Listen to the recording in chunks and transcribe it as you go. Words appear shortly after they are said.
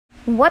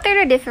What are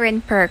the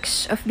different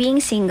perks of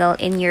being single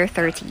in your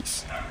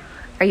 30s?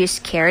 Are you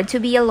scared to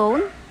be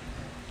alone?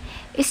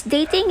 Is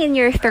dating in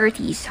your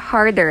 30s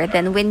harder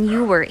than when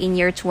you were in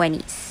your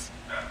 20s?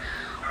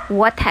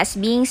 What has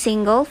being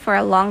single for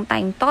a long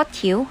time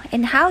taught you,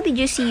 and how did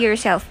you see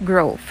yourself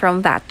grow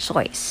from that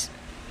choice?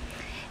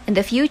 In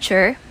the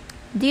future,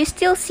 do you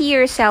still see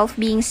yourself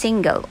being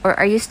single, or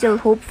are you still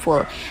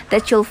hopeful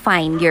that you'll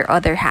find your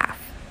other half?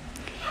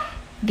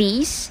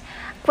 These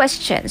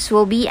questions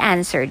will be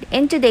answered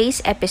in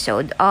today's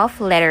episode of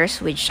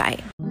Letters with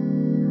Shy.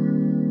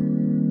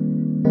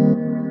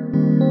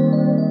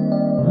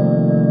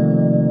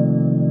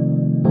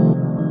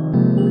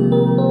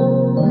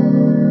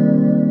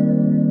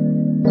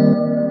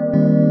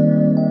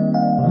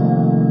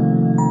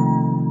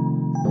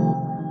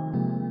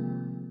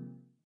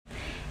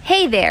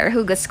 Hey there,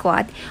 Huga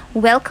Squad!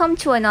 Welcome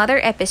to another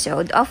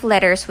episode of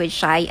Letters with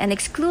Shy, an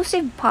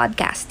exclusive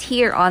podcast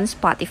here on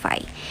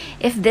Spotify.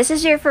 If this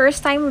is your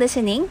first time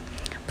listening,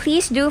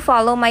 please do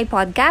follow my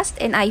podcast,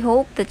 and I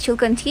hope that you'll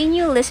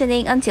continue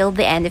listening until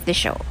the end of the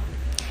show.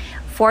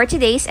 For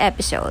today's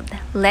episode,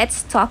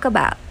 let's talk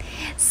about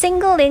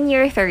single in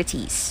your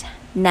 30s.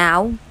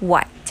 Now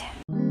what?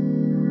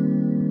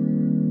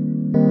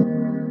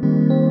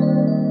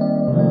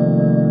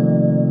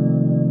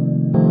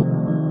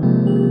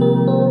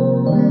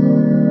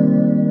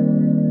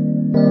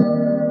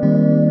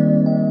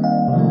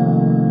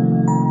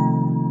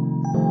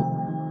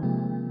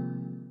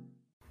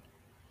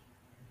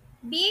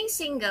 Being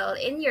single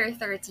in your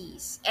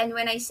 30s, and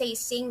when I say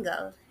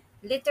single,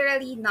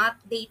 literally not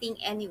dating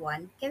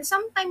anyone, can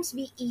sometimes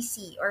be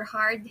easy or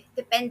hard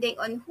depending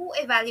on who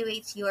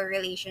evaluates your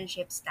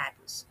relationship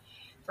status.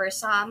 For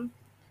some,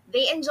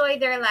 they enjoy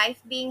their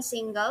life being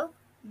single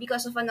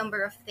because of a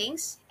number of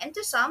things, and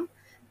to some,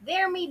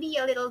 there may be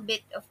a little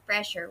bit of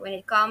pressure when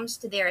it comes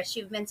to their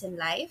achievements in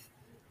life,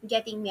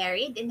 getting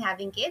married and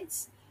having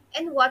kids,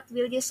 and what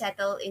will you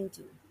settle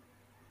into.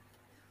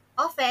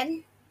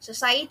 Often,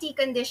 society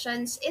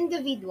conditions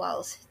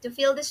individuals to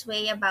feel this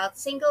way about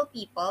single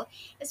people,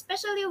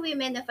 especially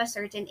women of a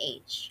certain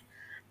age.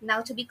 Now,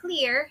 to be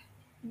clear,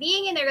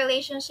 being in a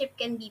relationship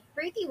can be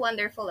pretty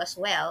wonderful as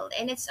well,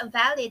 and it's a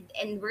valid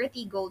and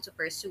worthy goal to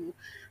pursue.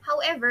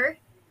 However,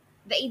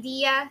 the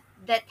idea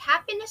that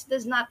happiness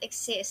does not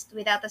exist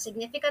without a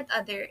significant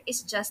other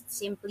is just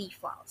simply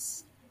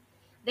false.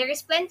 There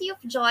is plenty of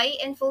joy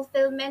and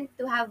fulfillment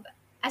to have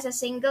as a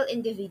single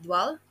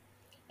individual,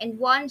 and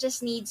one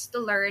just needs to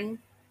learn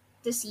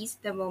to seize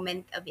the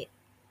moment of it.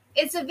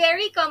 It's a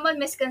very common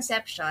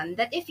misconception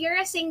that if you're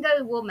a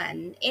single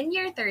woman in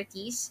your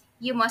 30s,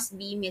 you must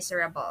be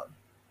miserable.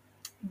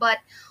 But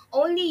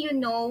only you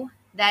know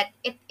that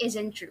it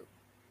isn't true.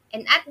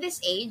 And at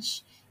this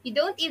age, you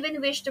don't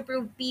even wish to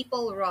prove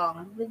people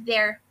wrong with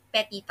their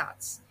petty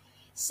thoughts,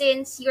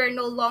 since you're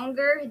no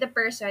longer the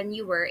person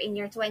you were in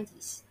your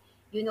 20s.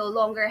 You no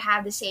longer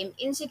have the same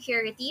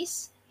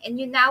insecurities, and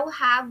you now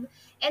have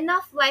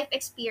enough life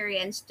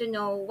experience to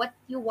know what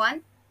you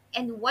want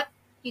and what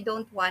you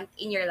don't want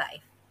in your life.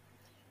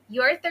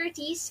 Your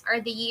 30s are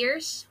the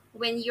years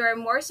when you're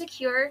more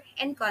secure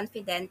and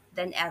confident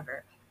than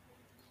ever.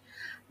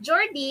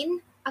 Jordine,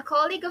 a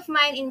colleague of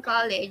mine in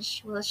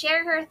college, will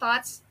share her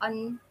thoughts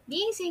on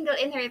being single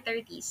in her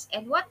 30s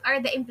and what are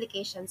the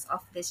implications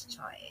of this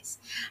choice.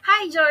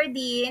 Hi,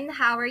 Jordine.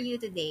 How are you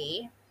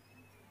today?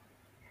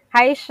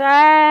 Hi,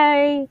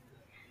 Shai!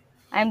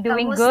 I'm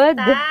doing good.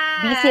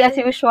 Kamusta? Busy as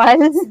usual.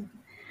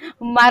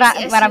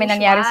 Busy as Marami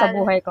nangyari sa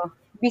usual. buhay ko.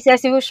 Busy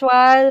as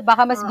usual.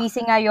 Baka mas Oh,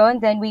 busy ngayon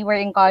than we were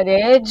in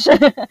college.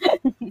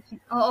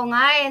 oo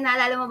nga eh.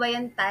 Naalala mo ba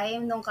yung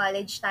time nung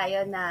college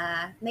tayo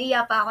na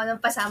naiya pa ako nung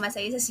pasama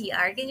sa'yo sa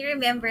CR? Can you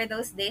remember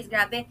those days?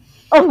 Grabe,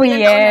 Oh,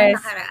 ilang taon na yes.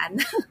 nakaraan.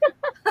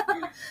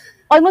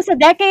 Almost a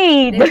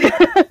decade. Diba?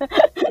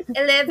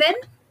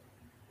 11?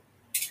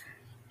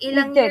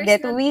 Ilang years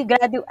na?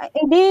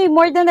 Hindi,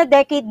 more than a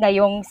decade na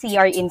yung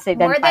CR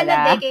incident More than a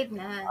pala. decade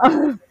na.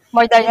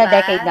 More than a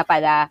decade Diba? na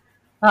pala.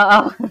 Oo.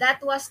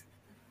 That was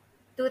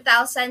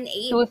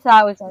 2008.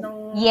 2000.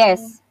 Nung...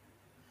 Yes.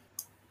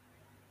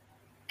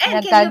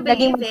 And can you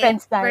Naging believe it?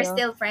 mag-friends We're tayo.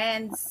 still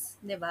friends.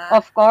 Diba?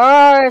 Of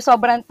course,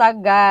 sobrang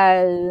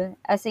tagal.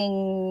 As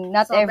in,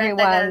 not Sobrang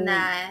tagal everyone.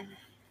 na.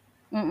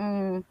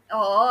 Mm-mm.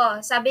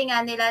 Oo. Sabi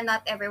nga nila,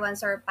 not everyone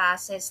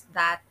surpasses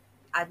that,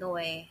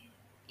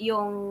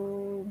 yung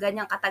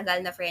ganyang katagal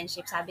na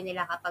friendship. Sabi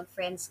nila kapag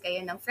friends kayo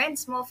ng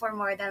friends mo for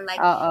more than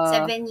like Oo.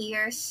 7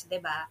 years,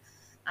 'di ba?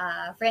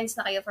 Friends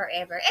na kayo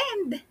forever.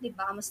 And 'di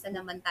ba, kamusta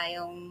naman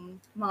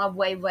tayong mga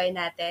buhay-buhay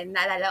natin?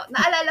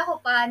 Naalala ko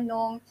pa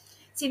nung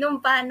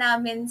sinumpa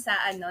namin sa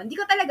hindi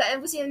ko talaga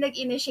alam kung sino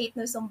nag-initiate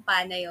ng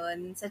sumpa na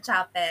yon sa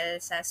chapel,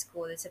 sa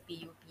school, sa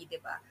PUP, 'di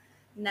ba?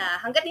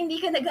 Na hangga't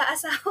hindi ka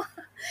nag-aasawa,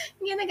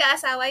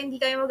 hindi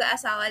kayo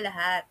mag-aasawa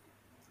lahat.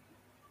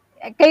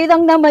 Kayo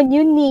lang naman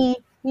yun eh.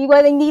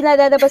 Hindi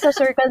lalabas sa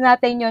circle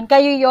natin yun.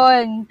 Kayo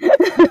yun.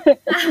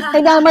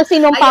 Kaya naman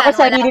sinumpa ko Ayan, wala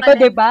sarili ka ko, na.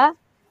 di ba?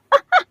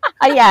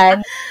 Ayan.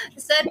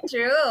 So, that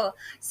true?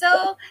 So,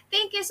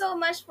 thank you so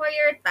much for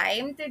your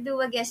time to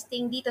do a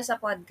guesting dito sa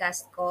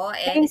podcast ko.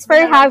 And Thanks it's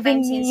been for a long time having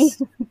me.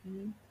 since...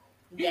 Hmm.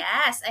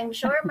 Yes, I'm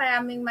sure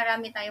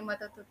marami tayong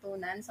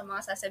matututunan sa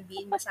mga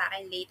sasabihin mo sa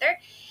akin later.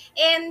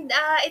 And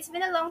it's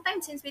been a long time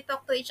since we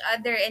talked to each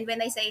other. And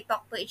when I say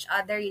talk to each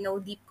other,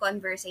 deep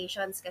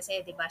conversations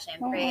kasi, di ba,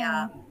 syempre,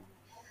 Mm,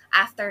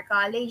 after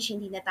college,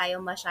 hindi na tayo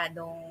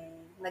masyadong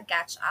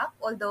nag-catch up.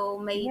 Although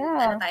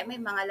yeah.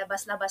 may mga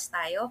labas-labas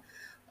tayo.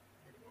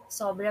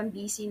 Sobrang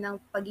busy ng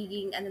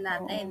pagiging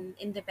natin, Oo.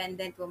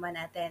 independent woman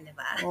natin, di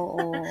ba?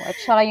 Oo. At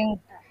saka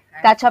yung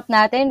catch-up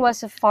natin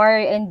was far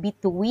in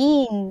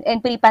between.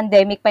 And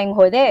pre-pandemic pa yung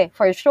huli,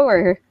 for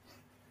sure.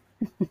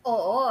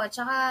 Oo,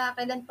 tsaka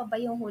kailan pa ba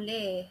yung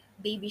huli?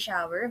 Baby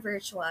shower,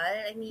 virtual?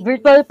 I mean,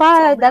 Virtual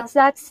pa. sobrang That's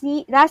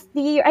last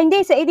year. Ay,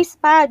 hindi. Sa Edis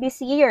pa. This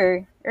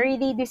year.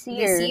 Early this this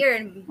year. year.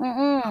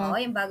 Oo, Mm-mm.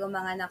 yung bago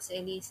mga anak si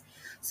Elise.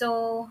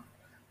 So,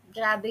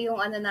 grabe yung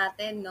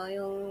natin, no?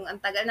 Yung ang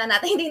tagal na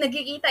natin hindi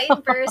nagkikita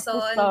in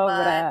person,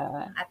 but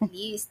Sobra. at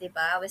least, 'di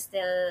ba? We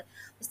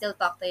still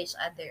talk to each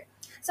other.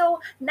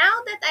 So,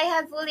 now that I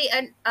have fully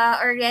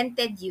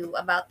oriented you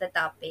about the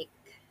topic,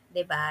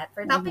 'di ba?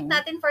 For topic Mhm.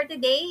 natin for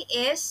today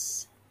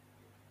is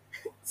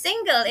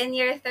single in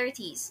your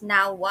 30s.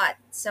 Now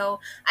what? So,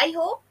 I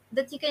hope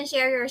that you can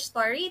share your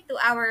story to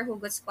our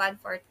Hugot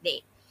Squad for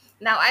today.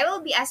 Now, I will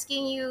be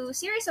asking you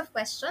series of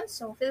questions,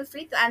 so feel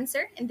free to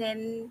answer. And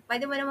then,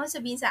 pwede mo naman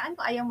sabihin sa akin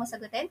kung ayaw mo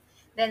sagutin,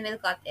 then we'll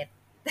cut it.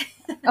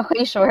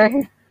 Okay, sure.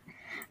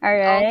 All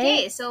right. Okay,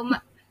 so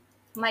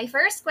my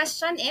first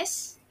question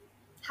is,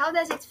 how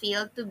does it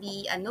feel to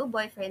be a no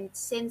boyfriend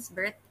since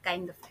birth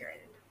kind of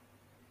girl?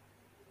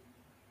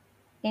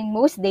 In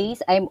most days,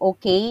 I'm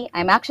okay.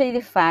 I'm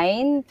actually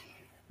fine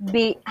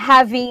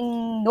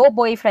having no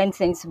boyfriend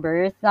since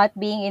birth, not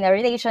being in a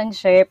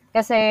relationship.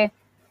 Kasi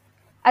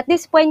at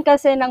this point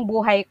kasi ng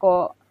buhay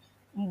ko,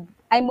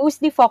 I'm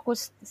mostly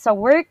focused sa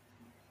work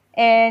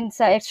and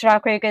sa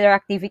extracurricular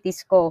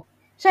activities ko.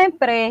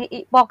 Siyempre,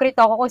 hypocrite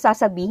ako kung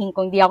sasabihin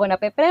kong hindi ako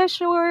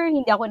nape-pressure,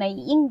 hindi ako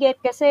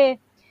naiinggit kasi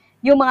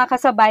yung mga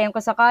kasabayan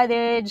ko sa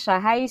college, sa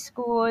high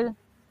school,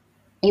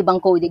 ibang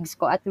colleagues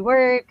ko at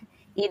work,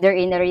 either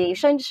in a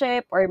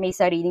relationship or may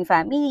sariling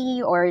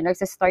family or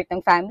nagsa-start ng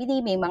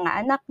family, may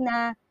mga anak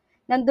na,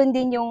 nandun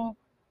din yung,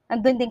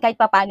 nandun din kahit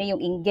papaano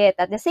yung inggit.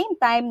 At the same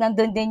time,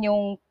 nandun din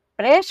yung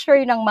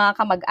pressure ng mga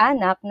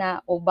kamag-anak na,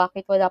 oh,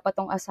 bakit wala pa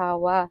tong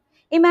asawa?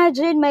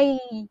 Imagine my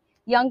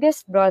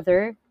youngest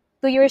brother,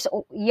 2 years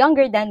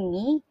younger than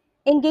me,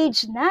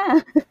 engaged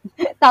na.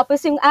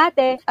 Tapos yung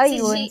ate, Si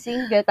ayun, G,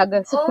 single,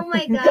 taga oh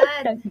my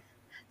God.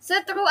 So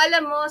true,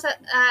 alam mo,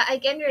 I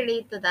can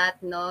relate to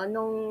that, no?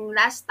 Nung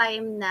last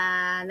time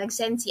na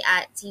nag-send si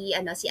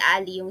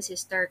Ali, yung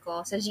sister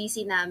ko, sa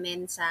GC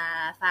namin sa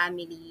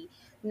family,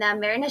 na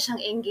meron na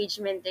siyang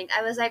engagement ring.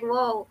 I was like,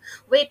 wow,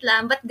 wait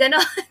lang, ba't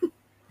gano'n?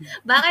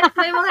 Bakit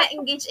may mga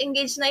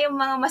engage na yung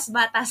mga mas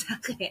bata sa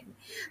akin?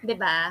 'Di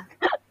ba?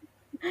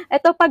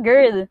 Eto pa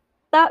girl,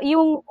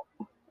 yung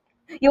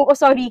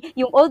sorry,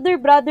 yung older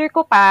brother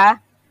ko pa,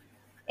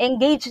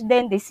 engaged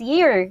din this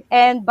year.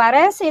 And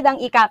bare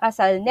silang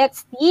ikakasal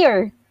next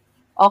year.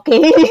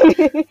 Okay?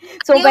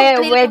 So, Ayaw pa may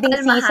nilang wedding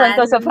season kalmahan.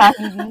 to sa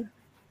family.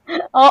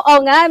 Oo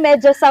nga,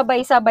 medyo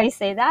sabay-sabay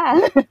sila.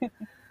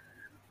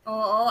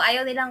 Oo,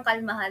 ayaw nilang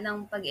kalmahan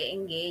ng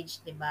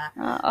pag-e-engage, 'di ba?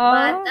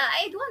 But Oo.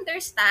 I do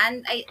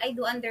understand. I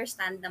do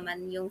understand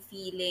naman yung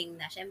feeling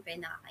na syempre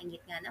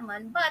nakakaingit nga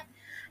naman. But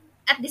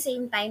at the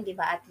same time, 'di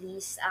ba, at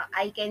least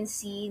I can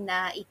see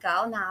na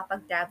ikaw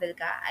nakapag-travel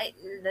ka.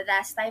 The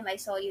last time I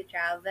saw you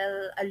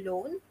travel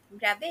alone,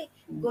 grabe,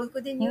 goal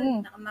ko din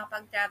 'yun, Hmm,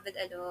 makapag-travel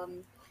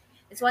alone.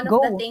 It's one of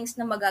the go. things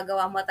na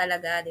magagawa mo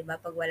talaga, 'di ba,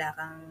 pag wala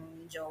kang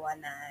jowa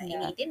na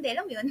Yeah. iniintindi,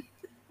 alam mo 'yun?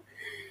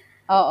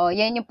 Oo,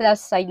 yan yung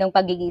plus side ng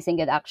pagiging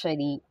single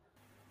actually.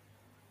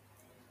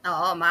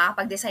 Oo,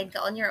 makakapag-decide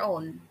ka on your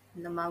own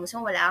na mga gusto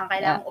mo, wala kang Yeah.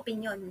 kailangang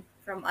opinion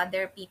from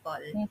other people,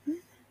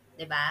 Mhm.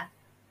 'di ba?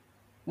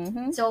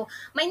 Mhm. So,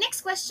 my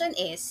next question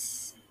is,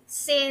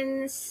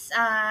 since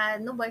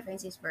no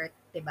boyfriend since birth,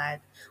 'di ba?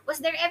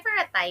 Was there ever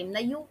a time na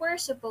you were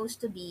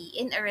supposed to be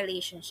in a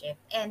relationship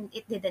and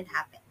it didn't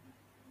happen?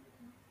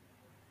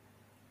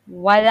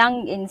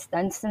 Walang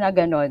instance na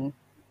gano'n.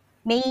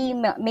 May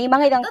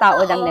mga ilang tao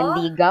lang Totoo?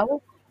 nanligaw.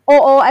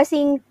 Oo, as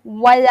in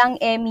walang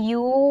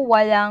MU,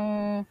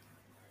 walang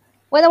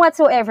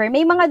whatsoever.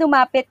 May mga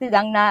lumapit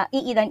lang na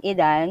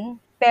iilan-ilan,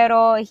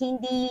 pero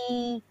hindi,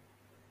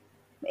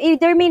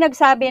 either may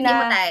nagsabi Hindi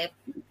mo na type?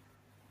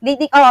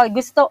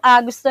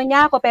 gusto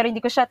niya ako pero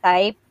hindi ko siya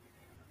type,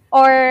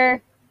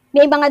 or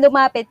may mga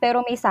lumapit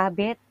pero may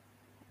sabit.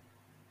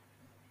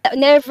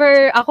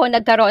 Never ako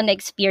nagkaroon na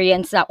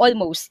experience na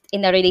almost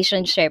in a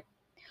relationship.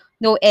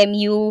 No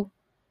MU,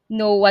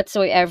 no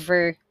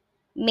whatsoever.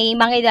 May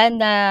mga ilan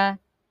na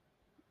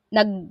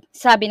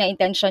nagsabi na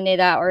intention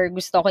nila or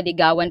gusto ko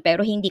ligawan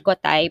pero hindi ko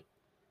type,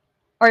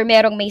 or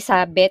merong may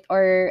sabit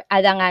or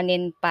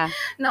alanganin pa.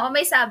 Naku,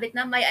 may sabit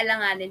na may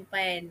alanganin pa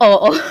eh,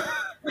 Oo.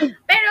 no?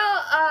 Pero,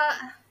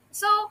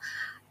 so,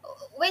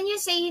 when you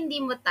say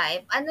hindi mo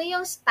type, ano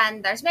yung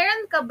standards?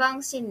 Meron ka bang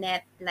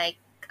sinet like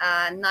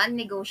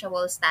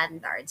non-negotiable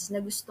standards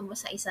na gusto mo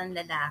sa isang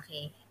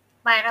lalaki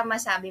para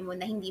masabi mo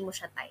na hindi mo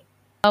siya type?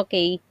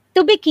 Okay.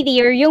 To be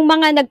clear, yung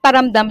mga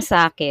nagparamdam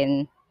sa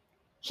akin,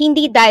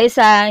 hindi dahil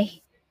sa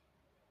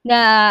na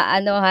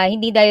ano ha,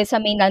 hindi dahil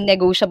sa may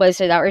non-negotiable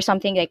sila or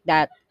something like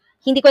that.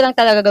 Hindi ko lang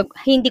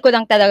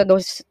talaga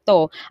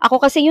gusto. Ako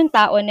kasi yung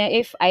tao na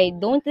if I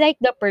don't like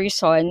the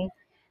person,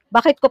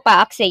 bakit ko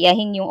pa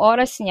aksayahin yung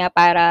oras niya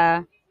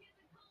para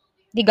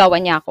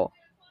ligawan niya ako?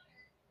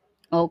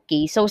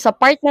 Okay. So, sa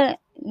part na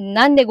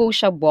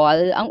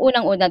non-negotiable, ang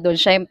unang-una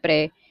do'n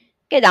siyempre,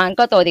 kailangan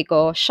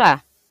katoliko siya.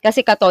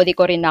 Kasi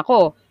katoliko rin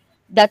ako.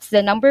 That's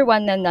the number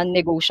one na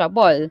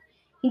non-negotiable.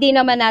 Hindi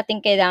naman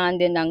natin kailangan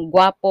din ng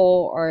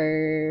gwapo or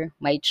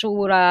may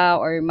tsura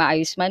or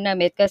maayos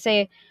manamit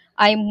kasi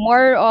I'm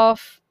more of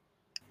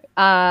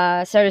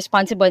sa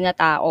responsible na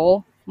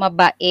tao,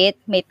 mabait,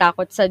 may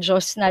takot sa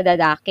Diyos na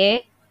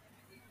lalaki.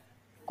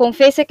 Kung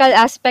physical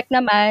aspect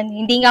naman,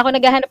 hindi nga ako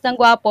naghahanap ng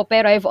gwapo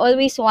pero I've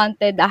always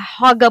wanted a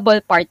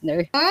huggable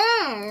partner.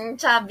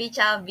 Chubby,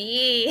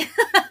 chubby.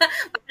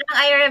 Parang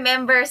I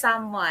remember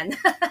someone.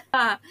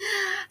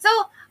 So,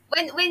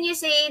 when you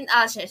say,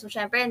 so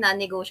syempre,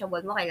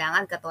 non-negotiable mo,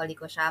 kailangan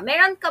katoliko siya.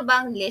 Meron ka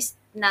bang list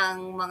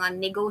ng mga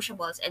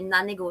negotiables and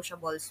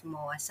non-negotiables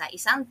mo sa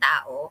isang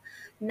tao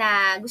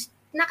na gusto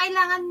na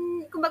kailangan,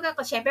 kumbaga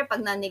ko, syempre,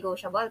 pag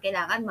non-negotiable,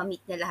 kailangan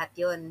ma-meet niya lahat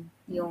yun.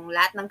 Yung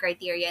lahat ng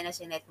criteria na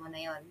sinet mo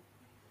na yun.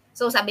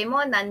 So, sabi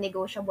mo,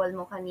 non-negotiable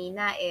mo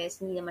kanina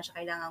is hindi naman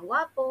siya kailangan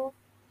gwapo.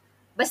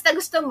 Basta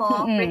gusto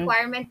mo, Mm-mm.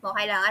 requirement mo,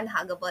 kailangan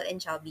huggable and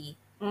chubby.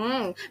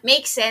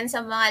 Makes sense sa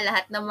mga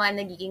lahat ng mga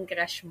nagiging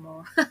crush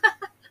mo.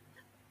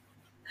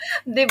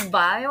 'Di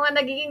ba? Yung mga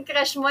nagiging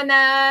crush mo na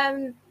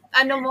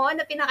ano mo,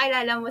 na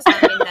pinakilala mo sa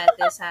amin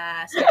dati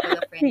sa circle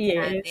of friends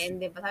Yes.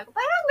 natin, 'di ba? Sabi ko,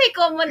 parang may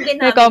common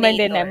May common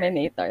denominator.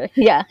 denominator.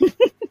 Yeah.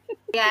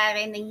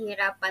 Kaya rin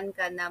nahihirapan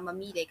ka na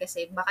mamili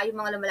kasi baka yung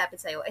mga lumalapit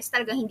sa'yo is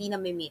talagang hindi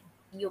na meet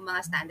yung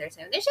mga standards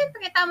na yun. Eh,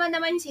 syempre, tama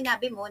naman yung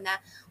sinabi mo na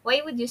why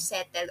would you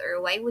settle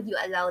or why would you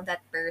allow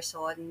that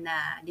person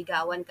na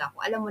ligawan ka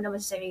kung alam mo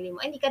naman sa sarili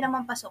mo, hindi ka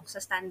naman pasok sa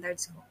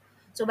standards ko.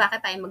 So,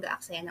 bakit tayo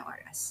mag-aaksaya ng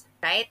oras?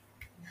 Right?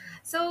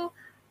 So,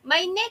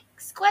 my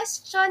next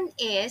question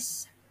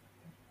is,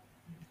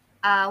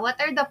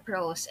 what are the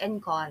pros and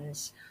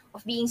cons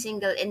of being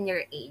single in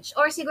your age?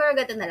 Or siguro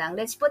gato na lang,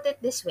 let's put it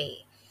this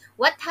way.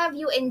 What have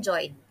you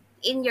enjoyed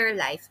in your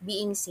life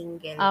being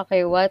single?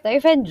 Okay, what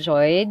I've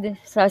enjoyed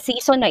sa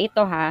season na ito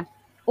ha,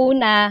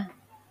 una,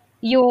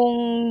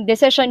 yung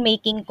decision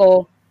making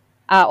ko,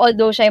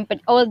 although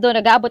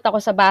nag-aabot ako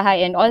sa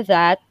bahay and all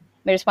that,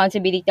 may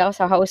responsibility ako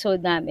sa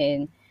household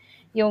namin,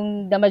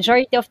 yung the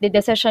majority of the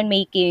decision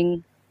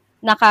making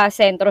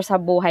nakasentro sa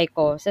buhay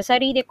ko, sa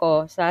sarili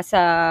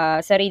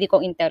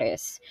kong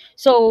interest.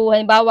 So,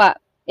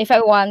 halimbawa, if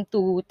I want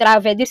to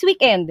travel this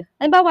weekend,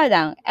 halimbawa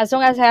lang, as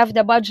long as I have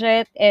the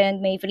budget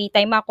and may free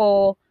time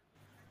ako,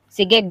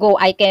 sige, go,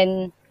 I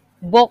can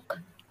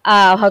book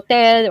a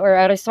hotel or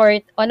a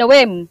resort on a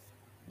whim.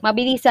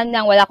 Mabilisan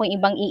lang, wala akong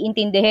ibang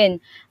iintindihin.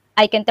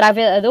 I can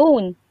travel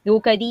alone,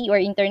 locally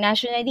or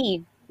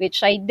internationally,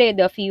 which I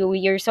did a few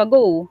years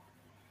ago.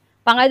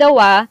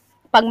 Pangalawa,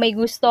 pag may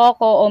gusto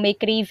ako o may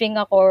craving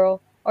ako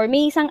or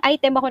may isang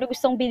item ako na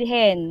gustong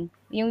bilhin,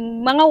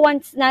 yung mga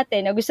wants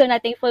natin na gusto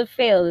nating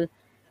fulfill,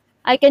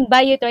 I can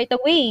buy it right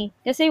away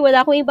kasi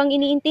wala akong ibang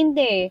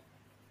iniintindi.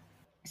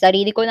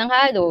 Sarili ko ng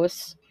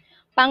halos.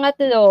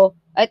 Pangatlo,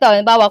 ito,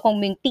 halimbawa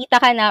kung may tita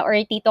ka na or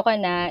tito ka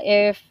na,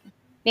 if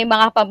may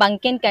mga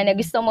pamangkin ka na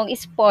gusto mong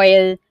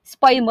spoil,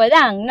 spoil mo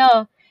lang,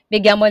 no?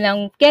 Bigyan mo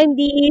ng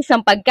candies, ng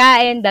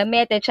pagkain,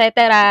 damit,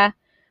 etc.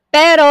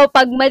 Pero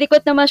pag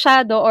malikot na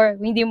masyado or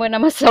hindi mo na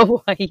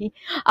masaway,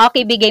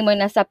 okay, bigay mo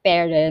na sa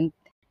parent.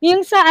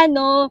 Yung sa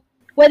ano,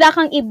 wala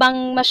kang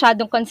ibang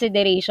masyadong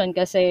consideration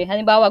kasi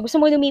halimbawa gusto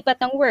mo lumipat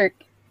ng work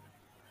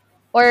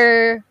or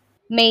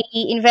may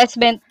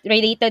investment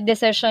related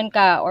decision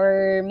ka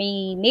or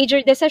may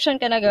major decision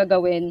ka na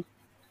gagawin,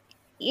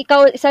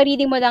 ikaw,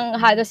 sarili mo lang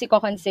halos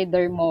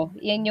i-consider mo.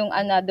 Yan yung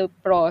another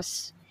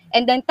pros.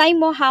 And then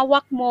time mo,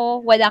 hawak mo,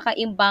 wala ka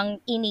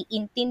ibang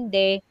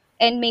iniintindi,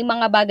 and may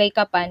mga bagay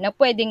ka pa na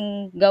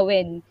pwedeng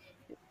gawin.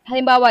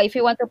 Halimbawa, if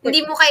you want to put,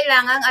 Hindi mo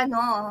kailangang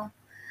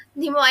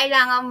hindi mo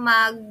kailangan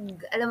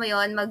alam mo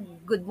yon, mag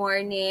good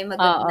morning,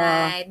 mag good oo,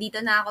 night. Dito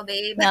na ako,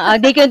 babe.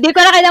 na, di ko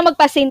na kailangan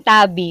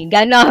magpasintabi.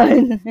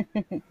 Ganon.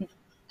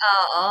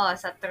 Oo,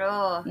 sa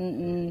true.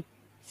 Mm.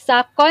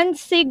 Sa cons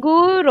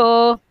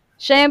siguro,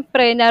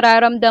 siyempre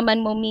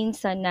nararamdaman mo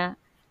minsan na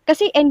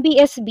kasi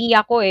NBSB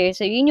ako eh,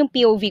 so yun yung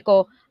POV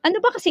ko. Ano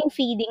ba kasing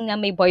feeling na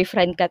may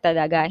boyfriend ka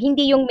talaga?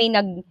 Hindi yung may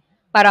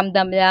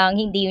nagparamdam lang,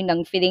 hindi yung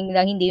nang feeling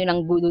lang, hindi yung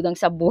nang gulo lang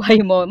sa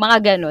buhay mo,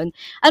 mga ganon.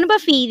 Ano ba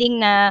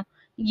feeling na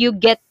you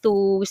get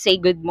to say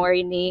good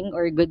morning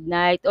or good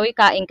night, oy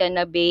kain ka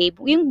na babe,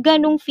 yung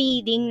ganong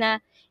feeling na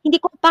hindi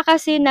ko pa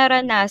kasi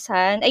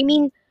naranasan. I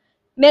mean,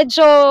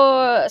 medyo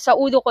sa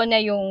ulo ko na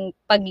yung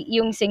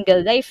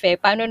single life eh.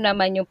 Paano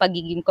naman yung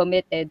pagiging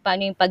committed?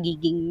 Paano yung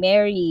pagiging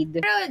married?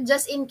 Pero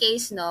just in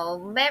case, no,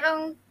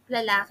 merong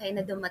lalaki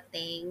na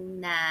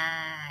dumating na,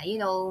 you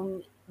know,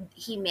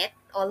 he met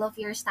all of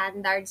your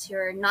standards,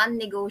 your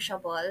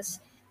non-negotiables.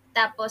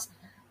 Tapos,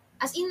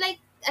 as in like,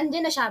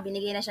 andyan na siya,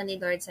 binigay na siya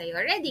ni Lord sa'yo.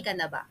 Ready ka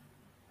na ba?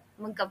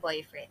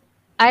 Magka-boyfriend.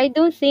 I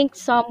don't think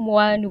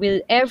someone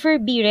will ever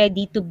be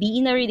ready to be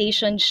in a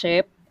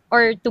relationship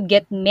or to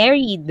get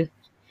married.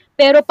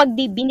 Pero pag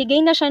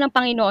binigay na siya ng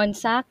Panginoon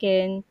sa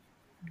akin,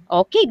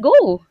 okay,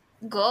 go.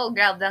 Go,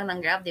 grab lang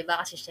ng grab, di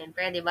ba? Kasi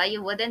syempre, di ba,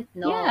 you wouldn't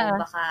know, Yeah,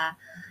 baka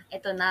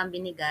ito na ang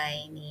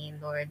binigay ni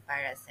Lord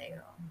para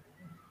sa'yo.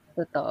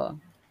 totoo.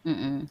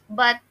 Mm.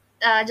 But,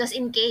 just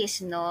in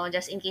case, no?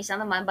 Just in case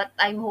lang naman. But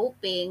I'm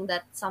hoping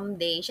that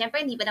someday, syempre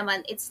hindi pa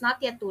naman, it's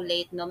not yet too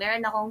late, no?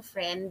 Meron akong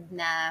friend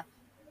na,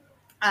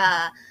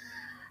 ah,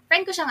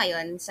 friend ko siya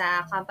ngayon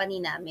sa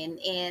company namin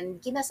and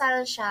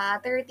kinasal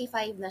siya,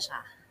 35 na siya.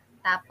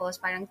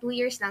 Tapos parang 2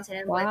 years lang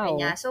sila ng boyfriend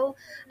niya. Wow. So,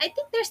 I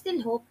think there's still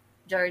hope,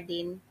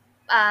 Jordan.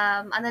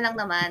 Ano lang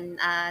naman,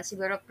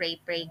 siguro pray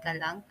ka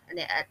lang.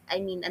 I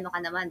mean, ano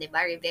ka naman, 'di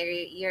ba?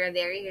 You're a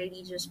very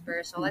religious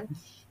person.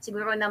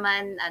 Siguro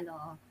naman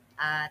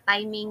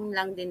timing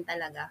lang din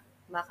talaga.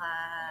 Baka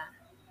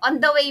on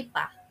the way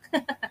pa,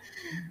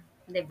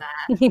 'di ba?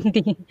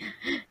 Hindi.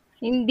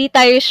 Hindi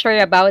tayo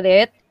sure about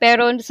it.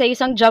 Pero sa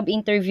isang job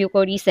interview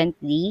ko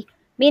recently,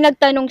 may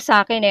nagtanong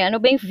sa akin eh, ano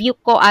ba yung view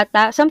ko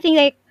ata? Something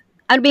like,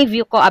 ano ba yung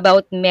view ko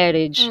about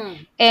marriage? Mm.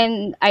 And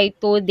I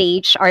told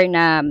the HR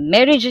na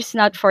marriage is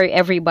not for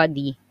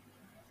everybody.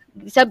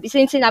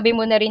 Since sinabi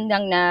mo na rin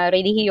lang na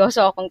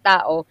relihiyoso akong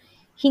tao,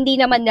 hindi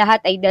naman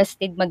lahat ay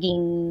destined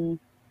maging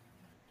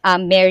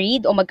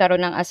married o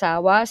magkaroon ng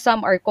asawa.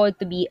 Some are called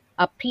to be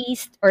a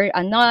priest or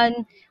a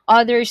nun,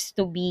 others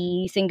to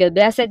be single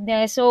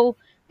blessedness. So,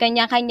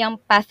 kanya-kanyang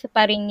path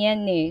pa rin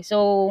yan eh.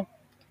 So,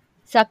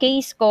 sa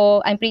case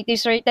ko, I'm pretty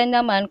certain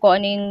naman kung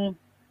ano yung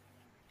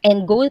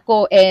end goal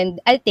ko and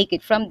I'll take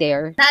it from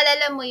there.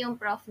 Naalala mo yung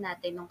prof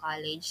natin nung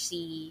college,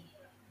 si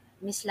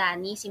Miss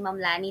Lani, si Ma'am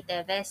Lani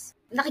Teves.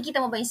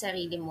 Nakikita mo ba yung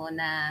sarili mo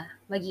na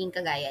maging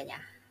kagaya niya?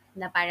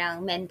 Na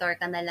parang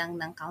mentor ka na lang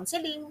ng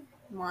counseling,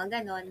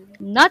 mga ganon.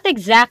 Not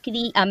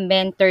exactly a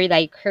mentor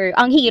like her.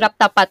 Ang hirap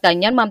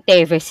tapatan yan, Ma'am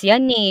Teves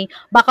yan eh.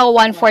 Baka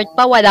one-fourth Oo.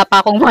 pa, wala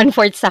pa akong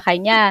one-fourth sa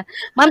kanya.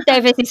 Ma'am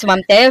Teves is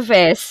Ma'am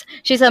Teves.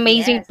 She's an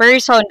amazing Yes.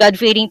 person,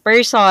 God-fearing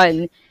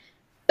person.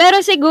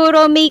 Pero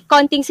siguro may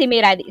konting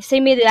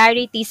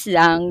similarities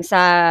lang sa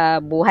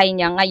buhay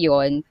niya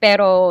ngayon.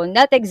 Pero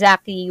not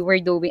exactly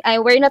we're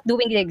not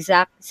doing the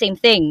exact same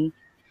thing.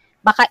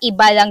 Baka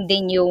iba lang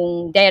din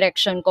yung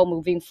direction ko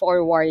moving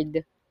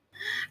forward.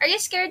 Are you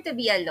scared to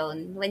be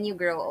alone when you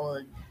grow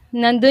old?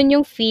 Nandun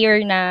yung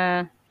fear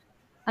na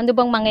ano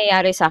bang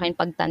mangyayari sa akin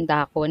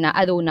pagtanda ko na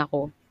alone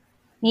ako.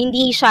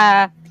 Hindi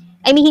siya,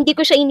 hindi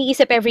ko siya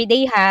iniisip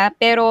everyday ha,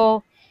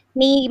 pero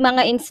may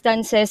mga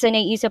instances na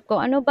naiisip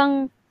ko, ano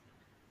bang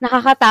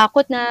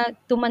nakakatakot na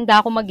tumanda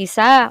ako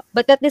mag-isa.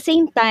 But at the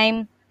same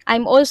time,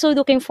 I'm also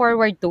looking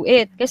forward to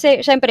it.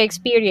 Kasi, syempre,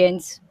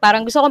 experience.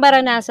 Parang gusto ko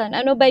maranasan,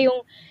 ano ba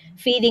yung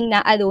feeling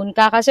na alone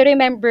ka? Kasi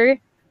remember,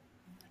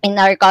 in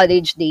our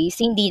college days,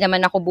 hindi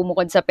naman ako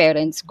bumukod sa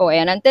parents ko.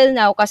 And until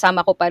now,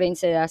 kasama ko pa rin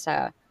sila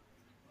sa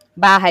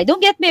bahay.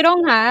 Don't get me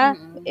wrong ha.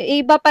 Mm-mm.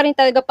 Iba pa rin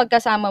talaga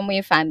pagkasama mo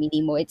yung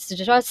family mo. It's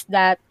just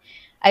that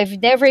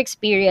I've never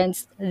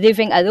experienced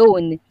living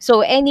alone.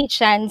 So any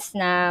chance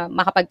na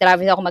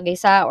makapag-travel ako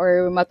mag-isa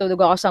or matulog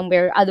ako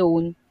somewhere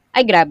alone,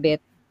 I grab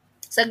it.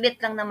 Saglit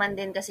lang naman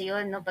din kasi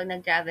yun, no? Pag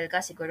nag-travel ka,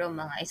 siguro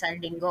mga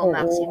 1 linggo Oo.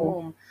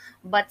 maximum.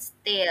 But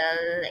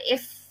still,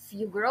 if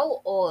you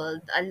grow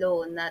old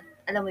alone, na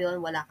alam mo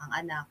yun, wala kang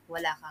anak,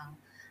 wala kang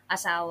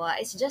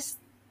asawa,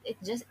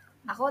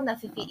 ako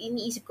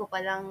iniisip ko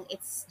pa lang,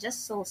 it's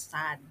just so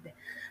sad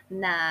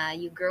na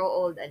you grow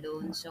old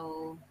alone.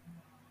 So,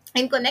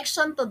 in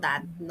connection to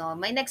that, no,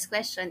 my next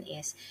question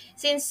is,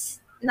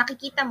 since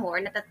nakikita mo or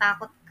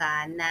natatakot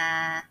ka na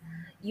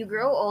you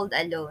grow old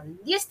alone,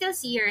 do you still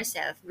see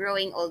yourself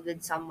growing old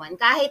with someone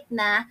kahit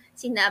na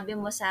sinabi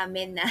mo sa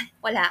amin na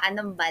wala ka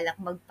nang balak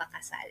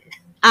magpakasal?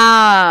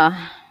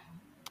 Ah,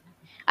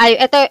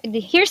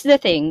 here's the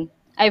thing.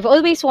 I've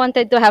always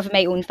wanted to have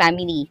my own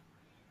family.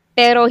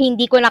 Pero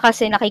hindi ko na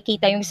kasi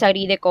nakikita yung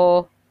sarili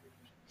ko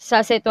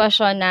sa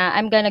sitwasyon na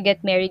I'm gonna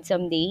get married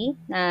someday,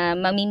 na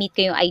mamimit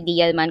ko yung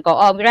ideal man ko.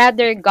 Or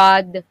rather,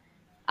 God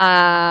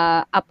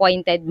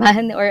appointed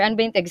man. Or ano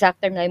ba yung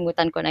exact term,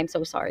 nalimutan ko na, I'm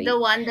so sorry. The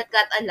one that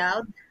got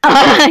allowed?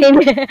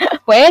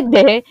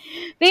 Pwede.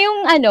 Pero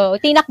yung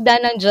tinakda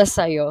ng Diyos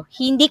sa'yo,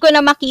 hindi ko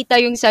na makita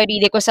yung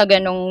sarili ko sa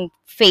ganong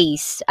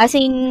phase. As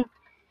in,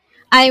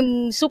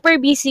 I'm super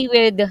busy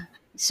with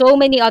so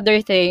many other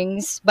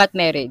things but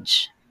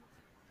marriage.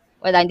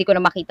 Wala, hindi ko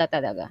na makita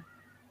talaga.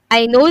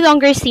 I no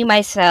longer see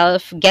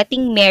myself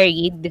getting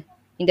married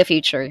in the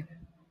future.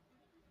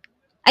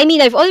 I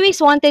mean, I've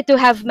always wanted to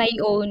have my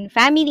own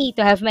family,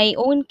 to have my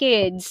own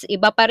kids.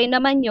 Iba pa rin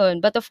naman yun.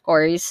 But of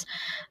course,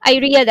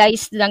 I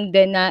realized lang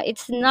din na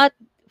it's not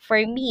for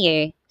me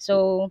eh.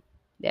 So,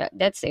 yeah,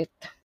 that's it.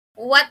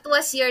 What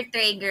was your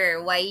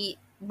trigger? Why,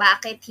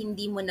 bakit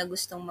hindi mo na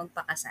gustong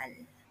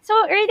magpakasal? So,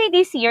 early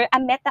this year,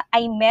 I met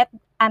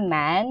a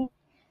man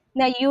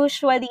na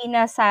usually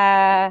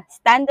nasa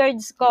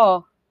standards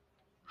ko,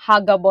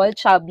 huggable,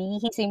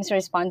 chubby, he seems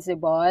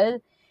responsible.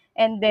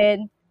 And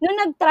then, nung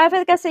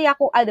nag-travel kasi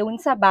ako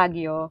alone sa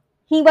Baguio,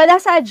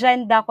 wala sa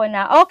agenda ko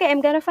na, okay,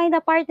 I'm gonna find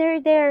a partner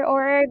there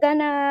or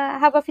gonna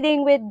have a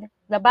feeling with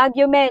the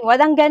Baguio men.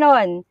 Walang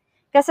ganon.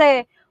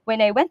 Kasi,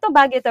 when I went to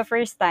Baguio the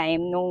first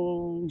time,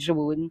 nung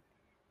June,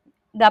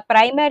 the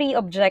primary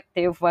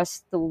objective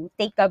was to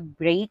take a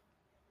break,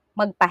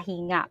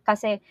 magpahinga.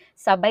 Kasi,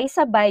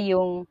 sabay-sabay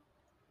yung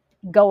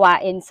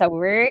gawain sa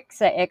work,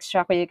 sa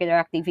extracurricular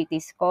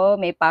activities ko.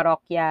 May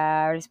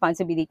parokya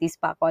responsibilities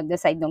pa ako on the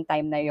side nung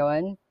time na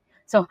yon.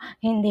 So,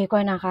 hindi ko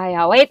na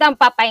kaya. Wait, ang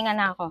papahinga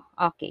na ako.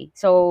 Okay.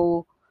 So,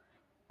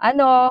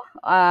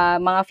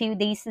 mga few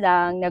days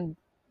lang,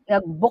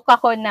 nag-book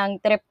ako ng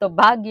trip to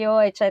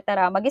Baguio,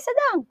 etc. Mag-isa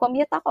lang,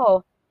 commute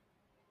ako.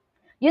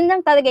 Yun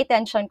lang talaga yung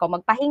tension ko,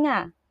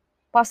 magpahinga.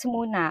 Pause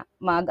muna,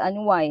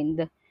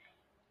 mag-unwind.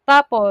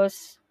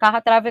 Tapos,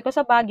 kaka-travel ko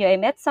sa Baguio,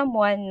 I met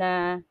someone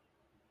na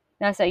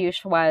nasa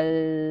usual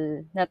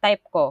na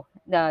type ko.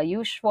 The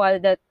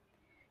usual that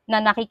na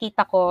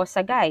nakikita ko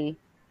sa guy.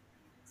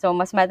 So,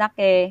 mas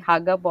malaki,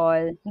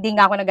 huggable. Hindi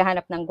nga ako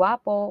naghahanap ng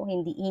gwapo.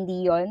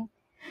 Hindi yon.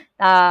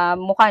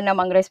 Mukha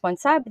namang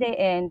responsable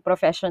and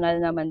professional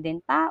naman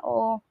din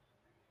tao.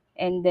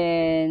 And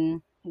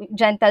then,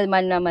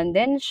 gentleman naman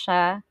din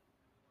siya.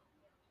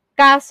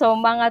 Kaso,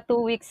 mga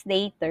 2 weeks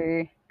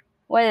later,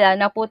 wala,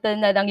 naputol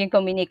na lang yung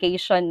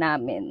communication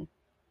namin.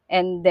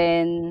 And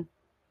then,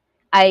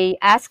 I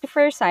ask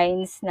for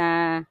signs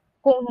na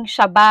kung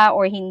siya ba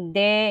or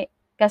hindi.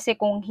 Kasi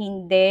kung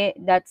hindi,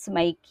 that's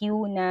my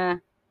cue na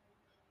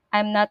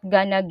I'm not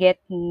gonna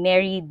get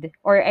married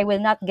or I will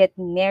not get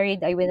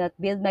married. I will not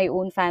build my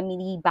own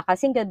family. Baka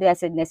single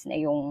blessedness na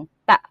yung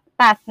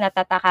path na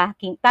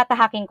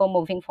tatahakin ko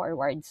moving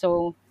forward.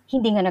 So,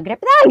 hindi nga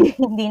nag-reply.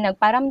 Hindi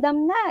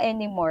nagparamdam na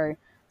anymore.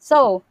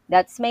 So,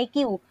 that's my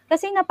cue.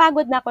 Kasi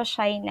napagod na ako,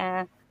 shy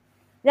na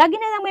lagi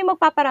na lang may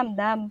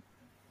magpaparamdam.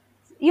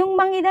 Yung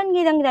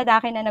mangilan-ngilang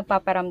lalaki na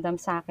nagpaparamdam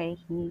sa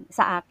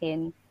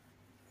akin,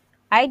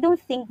 I don't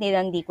think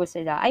nilandi ko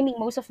sila. I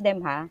mean, most of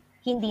them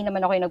hindi naman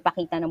ako yung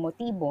nagpakita ng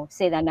motibo.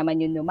 Sila naman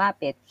yung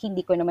lumapit.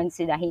 Hindi ko naman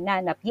sila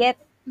hinanap. Yet,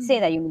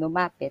 sila yung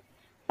lumapit.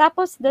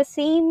 Tapos, the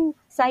same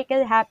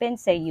cycle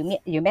happens. Say,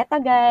 you met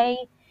a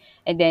guy,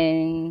 and then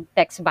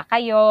text ba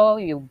kayo,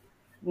 you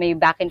may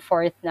back and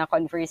forth na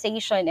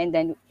conversation, and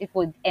then it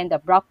would end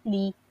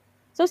abruptly.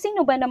 So,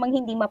 sino ba namang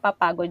hindi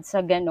mapapagod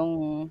sa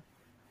ganong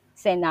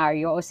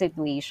scenario o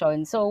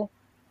situation? So,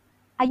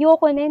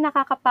 ayoko na,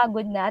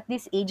 nakakapagod na at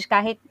this age,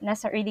 kahit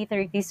nasa early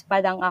 30s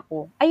pa lang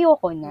ako,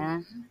 ayoko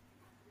na.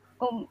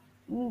 Kung,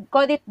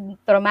 call it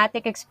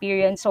traumatic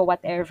experience or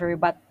whatever,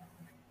 but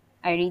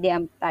I really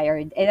am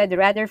tired. And I'd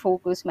rather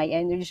focus my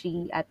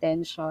energy,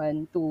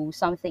 attention to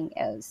something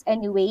else.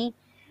 Anyway,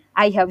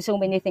 I have so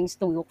many things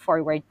to look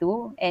forward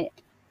to. And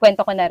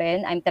kwento ko na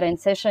rin, I'm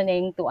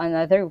transitioning to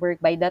another work.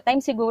 By the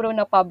time siguro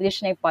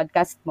na-publish na yung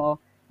podcast mo,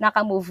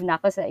 naka-move na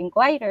ako sa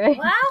Inquirer.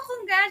 Wow,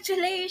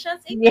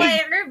 congratulations! Yeah.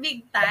 Inquirer,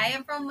 big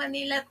time from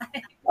Manila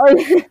time. Or,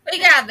 Uy,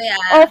 grabe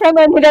from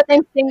Manila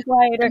Times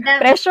Inquirer.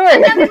 Pressure.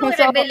 Ang dami mong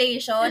So,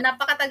 revelation.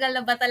 Napakatagal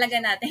na ba talaga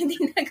natin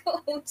hindi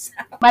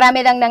nag-uusap?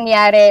 marami lang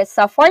nangyari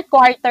sa fourth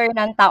quarter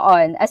ng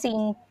taon. As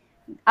in,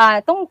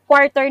 tong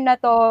quarter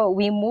na to,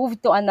 we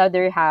moved to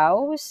another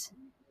house.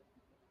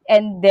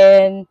 And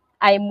then,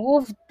 I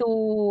moved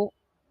to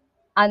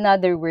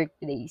another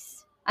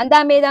workplace. Ang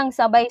dami lang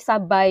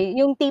sabay-sabay.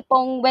 Yung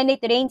tipong, when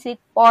it rains, it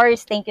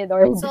pours. Thank you,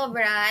 Lord.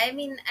 Sobra. I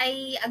mean,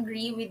 I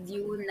agree with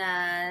you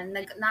na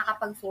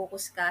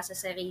nakakapag-focus ka sa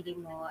sarili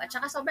mo. At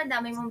saka sobrang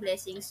dami mong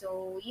blessings.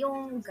 So,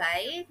 yung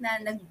guy na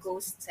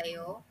nag-ghost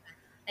sa'yo,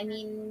 I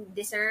mean,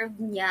 deserve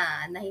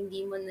niya na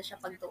hindi mo na siya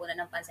pagtuunan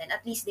ng pansin.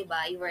 At least, di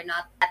ba, you were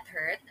not that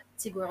hurt.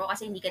 Siguro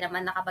kasi hindi ka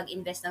naman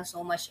nakapag-invest ng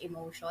so much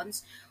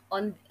emotions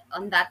on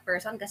that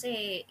person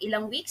kasi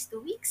ilang weeks,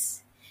 2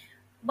 weeks.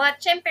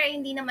 But, syempre,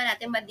 hindi naman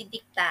natin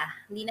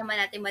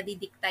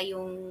madidikta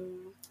yung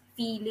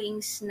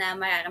feelings na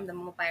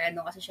mararamdaman mo para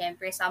doon. Kasi,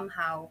 syempre,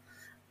 somehow,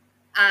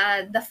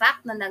 the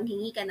fact na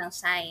nanghingi ka ng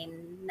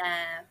sign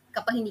na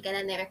kapag hindi ka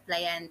na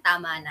nireplyan,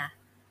 tama na.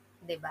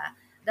 'Di ba?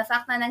 The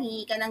fact na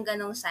nanghingi ka ng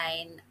ganong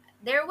sign,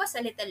 there was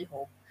a little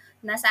hope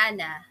na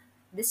sana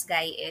this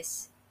guy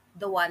is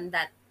the one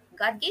that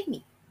God gave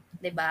me.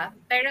 'Di ba?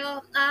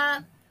 Pero,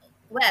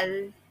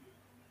 well,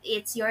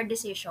 it's your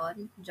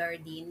decision,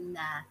 Jardine,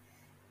 na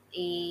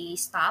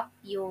i-stop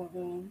yung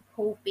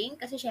hoping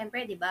kasi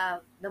syempre 'di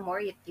ba the more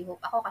you hope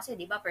ako kasi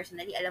 'di ba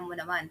personally alam mo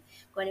naman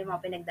kung ano yung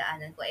mga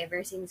pinagdaanan ko ever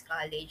since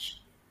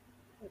college,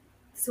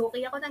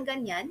 suki ako ng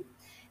ganyan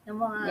ng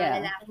mga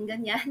Yeah. lalaking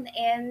ganyan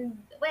and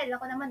well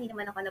ako naman hindi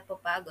naman ako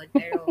napapagod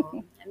pero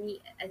I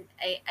mean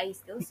I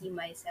still see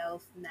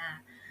myself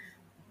na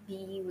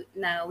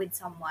with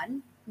someone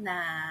na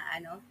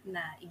ano,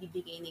 na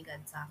ibibigay ni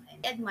God sa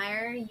akin. I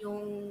admire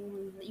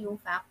yung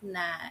fact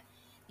na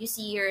you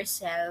see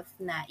yourself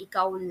na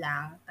ikaw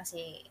lang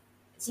kasi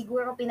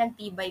siguro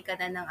pinagtibay ka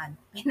na ng ano,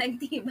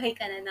 pinagtibay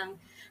ka na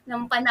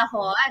ng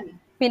panahon.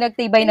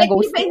 Pinagtibay ng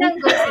Pinagtibay ghosting. ng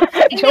ghosting.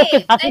 Hindi, Joke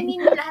lang. I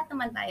mean, lahat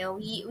naman tayo,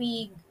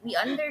 we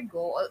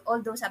undergo,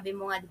 although sabi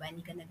mo nga, di ba,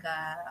 hindi ka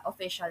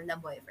nagka-official na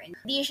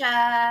boyfriend. Hindi siya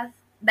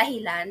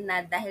dahilan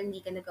na dahil hindi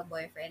ka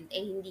nagka-boyfriend,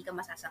 eh hindi ka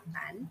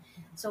masasaktan.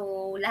 So,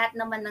 lahat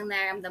naman ng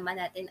nararamdaman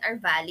natin are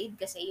valid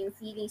kasi yung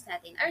feelings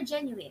natin are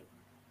genuine.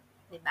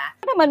 Di ba?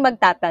 Ako naman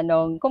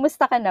magtatanong,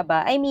 kumusta ka na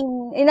ba? I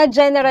mean, in a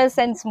general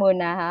sense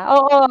muna ha.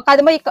 Oo,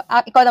 kada mo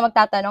ikaw na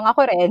magtatanong,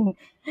 ako rin.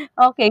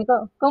 Okay,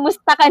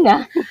 kumusta ka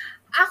na?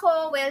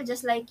 Ako, well,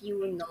 just like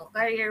you, no,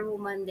 career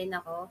woman din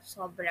ako.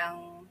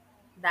 Sobrang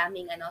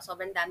daming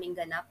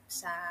ganap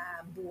sa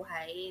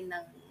buhay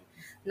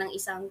ng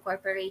isang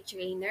corporate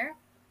trainer.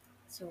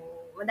 So,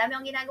 madami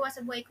akong ginagawa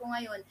sa buhay ko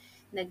ngayon.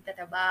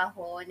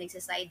 Nagtatrabaho,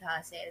 nagsa-side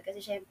hustle.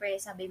 Kasi syempre,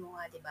 sabi mo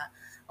nga, di ba,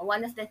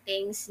 one of the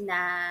things na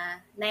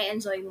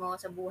na-enjoy mo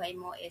sa buhay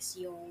mo is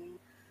yung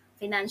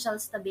financial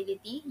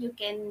stability. You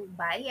can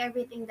buy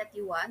everything that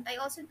you want. I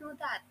also do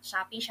that.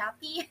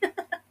 Shopee.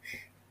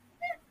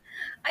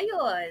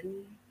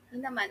 Ayun.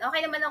 Yun naman.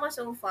 Okay naman ako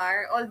so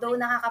far. Although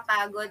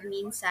nakakapagod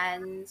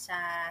minsan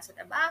sa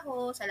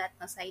trabaho, sa lahat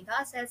ng side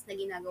hustles na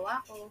ginagawa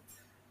ko.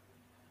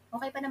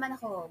 Okay pa naman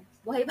ako.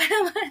 Buhay pa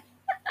naman.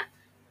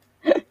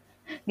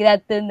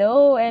 Glad to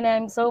know and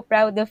I'm so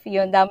proud of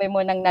you. Ang dami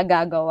mo nang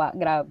nagagawa.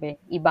 Grabe.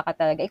 Iba ka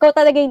talaga. Ikaw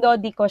talaga yung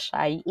Lodi ko,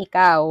 Shy.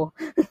 Ikaw.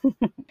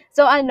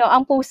 So ano,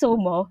 ang puso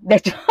mo?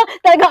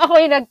 Talaga ako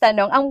yung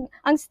nagtanong.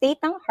 Ang state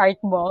ng heart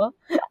mo?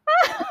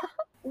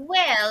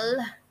 Well,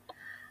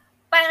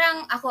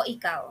 parang ako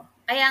ikaw.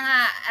 Kaya nga,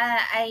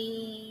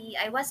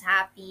 I was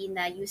happy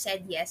na you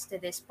said yes to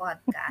this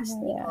podcast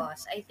Yeah.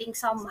 because I think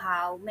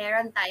somehow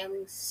meron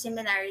tayong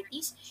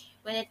similarities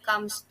when it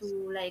comes to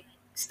like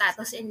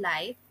status in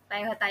life.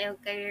 Pareho tayong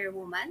career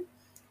woman.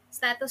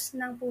 Status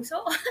ng puso?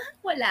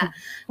 Wala.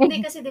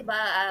 Hindi kasi 'di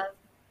ba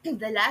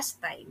the last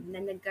time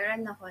na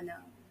nagkaroon ako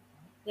ng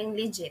yung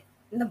legit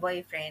na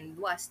boyfriend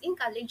was in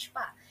college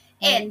pa.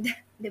 And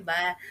 'di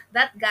ba,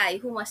 that guy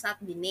who must not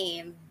be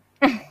named,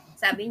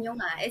 sabi niyo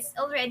nga, is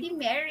already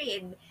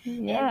married.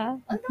 And Yeah.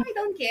 although I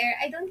don't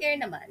care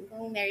naman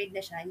kung married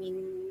na siya. I mean,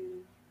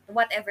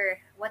 whatever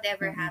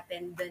Mm-mm.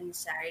 happened dun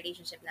sa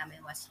relationship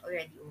namin was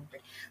already over.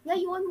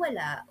 Ngayon,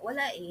 wala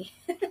eh.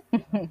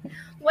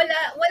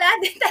 Wala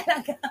din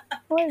talaga.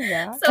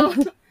 Wala. So,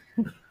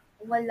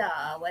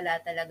 wala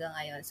talaga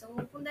ngayon. So,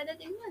 kung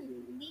dadating man,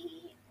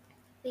 hindi,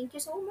 thank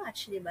you so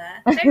much, 'di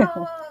ba? Pero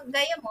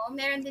gaya mo,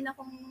 meron din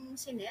akong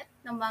sinet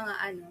ng mga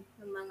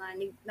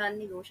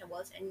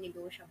non-negotiables and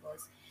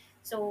negotiables.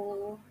 So,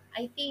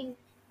 I think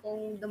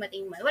kung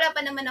dumating man, wala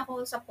pa naman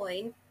ako sa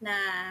point na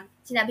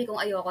sinabi kong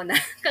ayoko na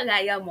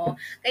kagaya mo.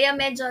 Kaya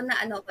medyo na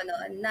ano ko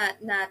noon,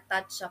 na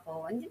touch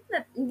ako.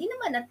 Hindi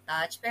naman na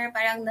touch, pero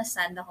parang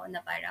nasad ako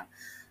na parang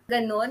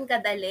ganun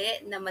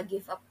kadali na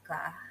mag-give up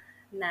ka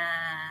na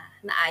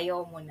na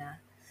ayaw mo na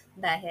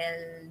dahil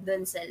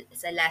doon sa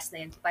last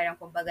na yun, parang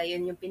kumbaga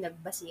yun yung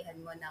pinagbasihan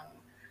mo ng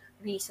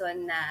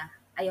reason na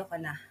ayoko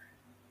na.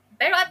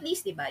 Pero at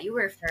least, di ba, you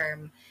were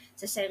firm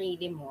sa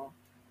sarili mo.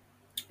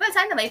 Well,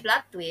 sana may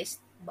plot twist,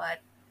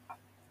 but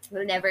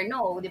we'll never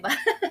know, di ba?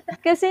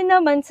 Kasi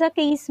naman sa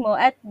case mo,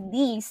 at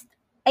least,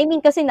 I mean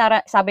kasi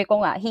sabi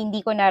ko nga, hindi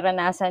ko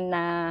naranasan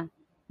na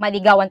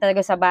maligawan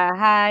talaga sa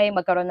bahay,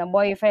 magkaroon ng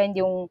boyfriend,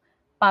 yung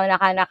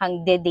panakanakang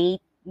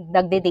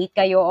nagde-date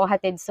kayo o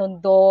hatid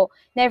sundo.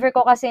 Never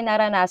ko kasi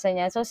naranasan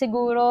yan. So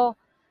siguro,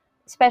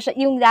 special,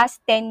 yung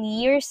last 10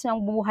 years ng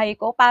buhay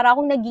ko, para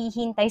akong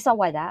naghihintay sa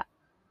wala.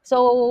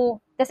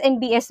 So, tas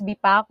NBSB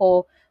pa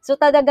ako. So,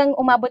 talagang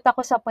umabot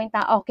ako sa point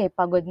na, okay,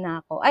 pagod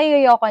na ako. Ay,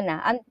 ayoko na.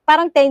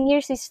 Parang 10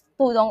 years is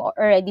too long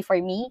already for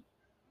me.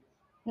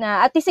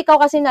 Na, at least ikaw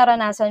kasi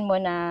naranasan mo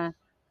na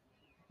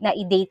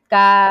i-date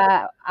ka,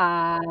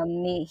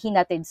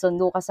 hinatid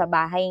sundo ka sa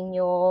bahay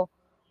nyo,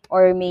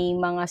 or may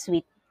mga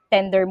sweet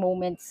tender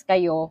moments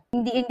kayo.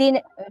 Hindi,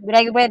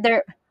 like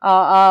whether,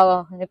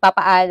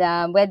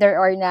 nagpapaalam, whether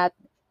or not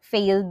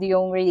failed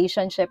yung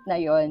relationship na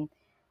yon.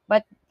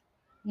 But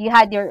you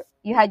had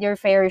your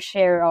fair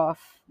share of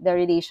the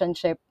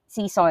relationship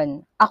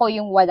season. Ako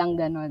yung walang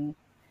ganon.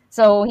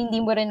 So, hindi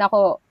mo rin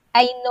ako,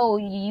 I know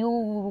you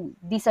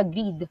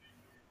disagreed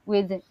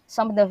with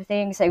some of the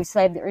things I've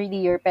said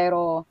earlier,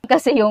 pero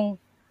kasi yung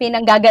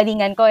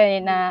pinanggagalingan ko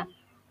na, Mm.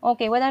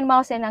 okay, wala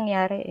naman kasi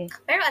nangyari eh.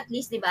 Pero at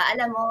least, di ba,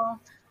 alam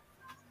mo,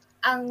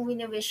 ang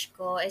wini-wish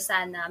ko ay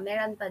sana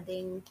meron pa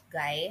ding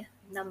guy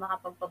na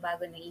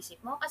makapagpabago ng isip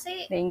mo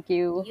kasi Thank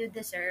you. you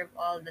deserve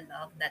all the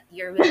love that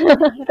you're willing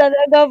to give.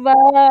 Talaga ba?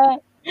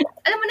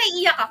 Alam mo,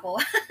 naiiyak ako.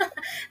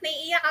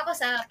 Naiiyak ako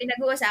sa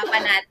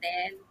pinag-uusapan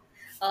natin.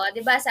 Oh,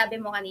 'di ba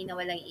sabi mo kanina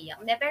walang iyak.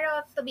 Hindi,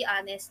 pero to be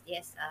honest,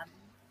 yes,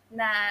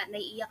 na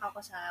naiiyak ako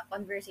sa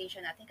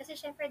conversation natin kasi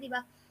syempre 'di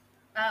ba,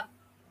 uh,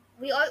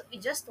 we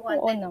just Oo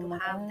wanted to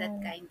have that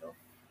naman. kind of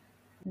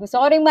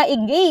Gusto ko rin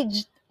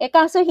ma-engaged.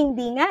 Kaso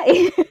hindi nga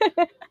eh.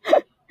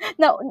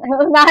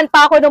 Naunahan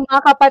pa ako ng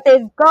mga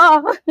kapatid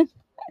ko.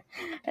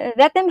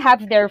 Let them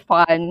have their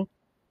fun.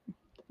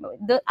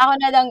 Ako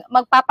na lang,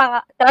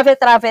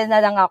 travel na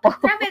lang ako.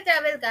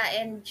 Travel ka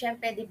and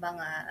syempre 'di ba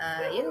nga,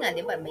 yun nga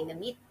 'di ba may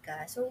na-meet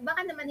ka. So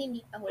baka naman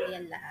hindi pa huli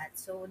yan lahat.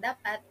 So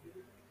dapat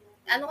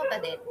ano ka pa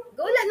din,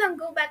 go lang ng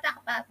go, bata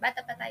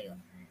pa tayo.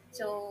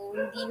 So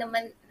hindi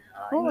naman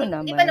Oo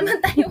hindi pa naman. naman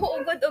tayo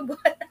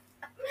ugod-ugod.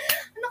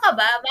 Ano ka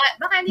ba?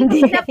 Baka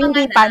hindi pa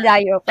Hindi pa, pinapanganak.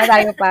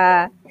 layo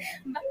pa.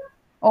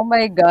 Oh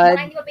my Baka God.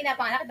 hindi pa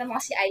pinapanganak ng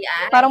mga si Ai.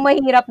 Parang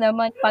mahirap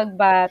naman pag So,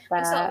 bata.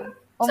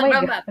 Oh my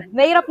sobrang God. bata.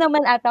 Mahirap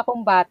naman ata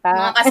kung Mga bata.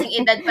 kasing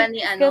edad pa ni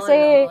ano, Kasi,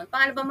 no?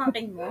 Pangalan ba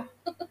mangkin mo?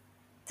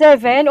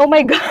 7? Oh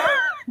my God.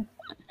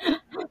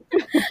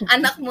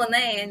 Anak mo na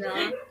eh, no?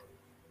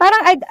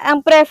 Parang ang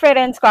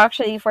preference ko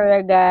actually for a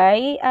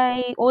guy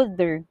ay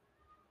older.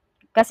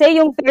 Kasi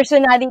yung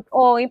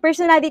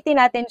personality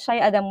natin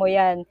siya, alam mo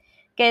yan.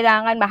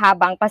 Kailangan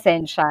mahabang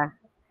pasensya.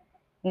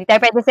 Hindi tayo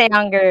pwede sa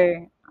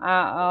younger.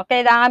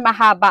 Kailangan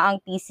mahaba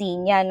ang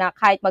PC niya na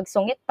kahit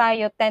magsungit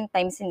tayo 10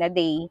 times in a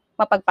day,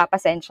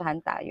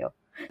 mapagpapasensyahan tayo.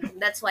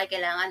 That's why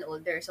kailangan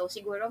older. So,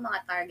 siguro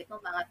mga target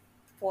mo, mga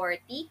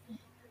 40,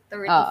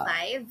 Uh,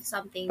 35,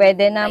 something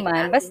Pwede like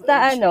naman.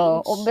 that,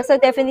 yung age range. Basta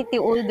definitely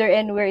older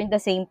and we're in the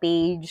same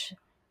page.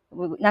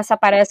 Nasa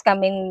parehas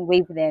kaming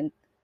wavelength.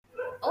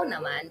 Oo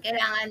naman,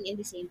 kailangan in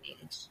the same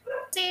page.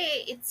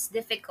 Kasi it's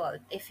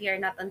difficult if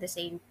you're not on the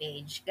same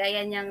page.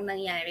 Gaya niyang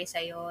nangyari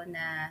sa'yo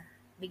na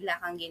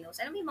bigla kang ginos.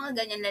 Alam mo yung mga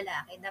ganyan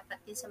lalaki,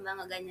 dapat din sa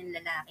mga ganyan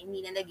lalaki,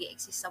 hindi na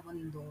nag-i-exist sa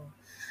mundo.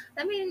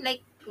 I mean,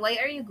 like, why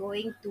are you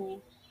going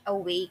to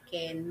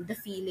awaken the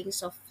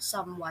feelings of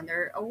someone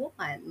or a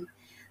woman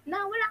na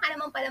wala ka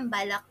naman palang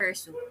balak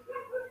pursue?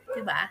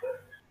 Diba?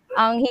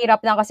 Ang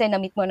hirap lang kasi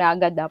na-meet mo na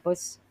agad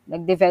tapos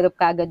nag-develop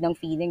ka agad ng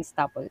feelings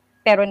tapos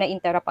pero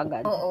na-interrupt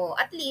agad. Oo,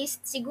 at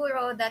least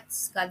siguro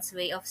that's God's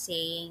way of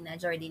saying na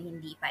Jordan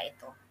hindi pa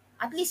ito.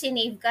 At least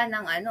sinave ka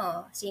ng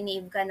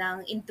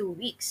in 2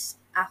 weeks.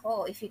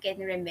 Ako, if you can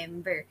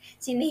remember,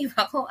 sinave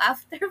ako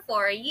after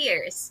 4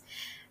 years.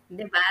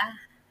 'Di ba?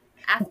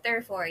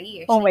 After 4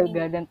 years. Oh I my mean,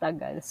 God, ang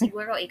tagal.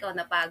 siguro ikaw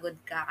napagod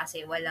ka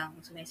kasi walang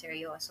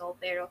sumiseryoso.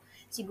 Pero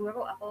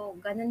siguro ako,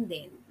 ganun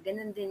din.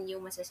 Ganun din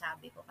yung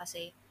masasabi ko.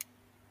 Kasi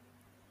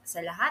sa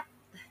lahat,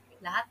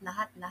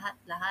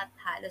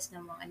 halos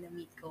ng mga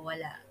na-meet ko,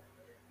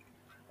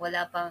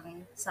 wala pang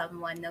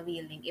someone na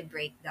willing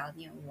i-break down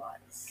yung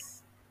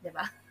walls. 'Di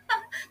ba?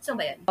 So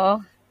ba yun?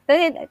 Oh.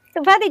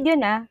 So, valid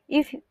yun ah.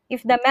 If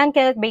the man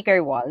cannot break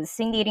your walls,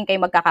 hindi rin kayo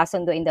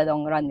magkakasundo in the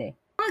long run eh.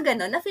 Mga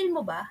gano'n, na-feel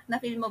mo ba?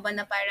 Na-feel mo ba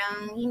na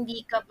parang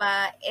hindi ka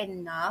ba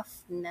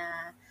enough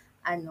na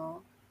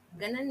ano,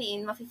 gano'n eh,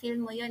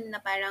 mafe-feel mo yun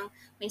na parang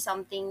may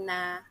something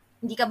na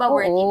hindi ka ba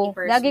worthy Oo,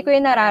 lagi i-pursue? ko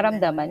yung Parang gano'n.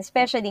 nararamdaman,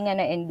 especially nga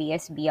na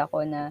NBSB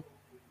ako na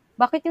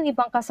bakit yung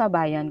ibang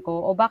kasabayan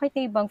ko o bakit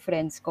yung ibang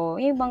friends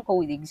ko, yung ibang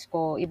colleagues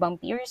ko, ibang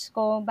peers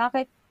ko,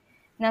 bakit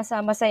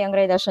nasa masayang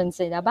relasyon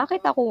sila,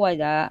 bakit ako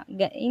wala?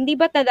 Hindi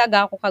ba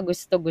talaga ako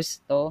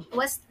kagusto-gusto?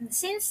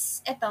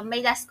 Since, eto,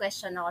 may last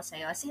question ako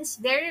sa'yo.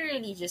 Since very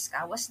religious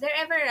ka, was there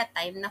ever a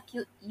time na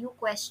you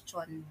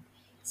question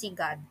si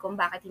God kung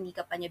bakit hindi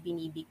ka pa niya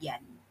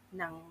binibigyan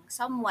ng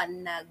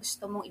someone na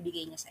gusto mong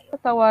ibigay niya sa'yo?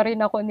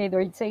 Tawarin ako ni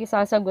Lord sa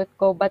isasagot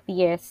ko, but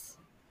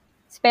yes.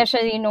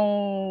 Especially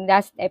nung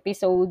last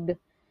episode,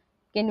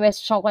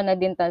 kinwestiyon ko na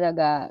din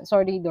talaga,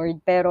 sorry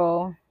Lord,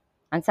 pero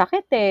ang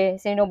sakit eh.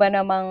 Sino ba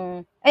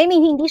namang, I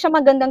mean, hindi siya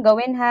magandang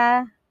gawin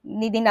ha.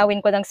 Nidinawin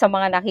ko lang sa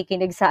mga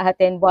nakikinig sa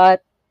atin, but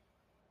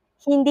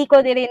hindi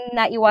ko rin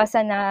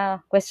naiwasan na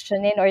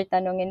questionin or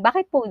tanungin,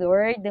 bakit po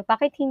Lord?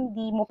 Bakit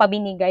hindi mo pa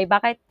binigay?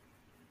 Bakit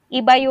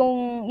iba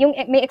yung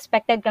may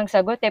expected kang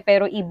sagot eh,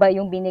 pero iba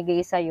yung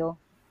binigay sa'yo.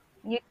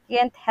 You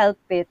can't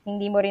help it.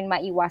 Hindi mo rin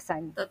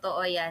maiwasan.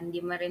 Totoo yan, di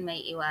mo rin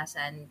may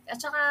iwasan.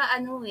 At saka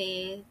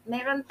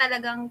meron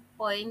talagang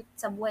point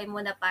sa buhay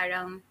mo na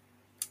parang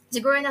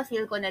siguro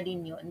na-feel ko na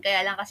din yun.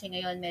 Kaya lang kasi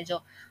ngayon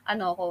medyo,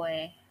 ang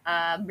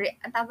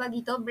tawag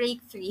dito,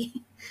 break free.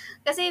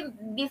 Kasi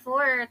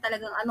before,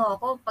 talagang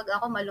pag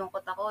ako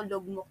malungkot ako,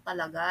 lugmok,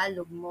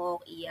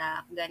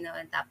 iyak,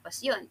 gano'n.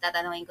 Tapos yun,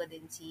 tatanungin ko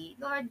din si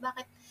Lord,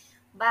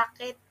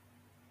 bakit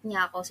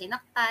niya ako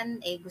sinaktan,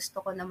 gusto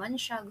ko naman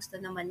siya, gusto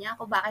naman niya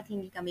ako, bakit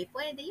hindi kami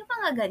pwede? Yung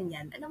mga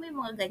ganyan. Alam mo yung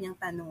mga ganyang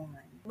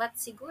tanungan. But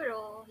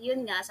siguro,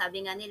 yun nga,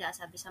 sabi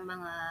sa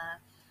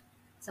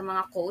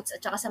mga quotes at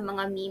saka sa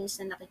mga memes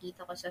na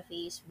nakikita ko sa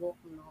Facebook,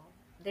 no,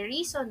 the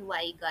reason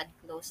why God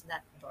closed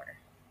that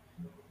door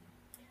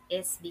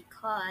is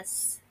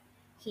because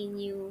He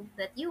knew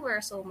that you were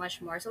so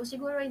much more. So,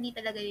 siguro hindi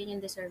talaga yun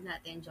yung deserve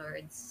natin,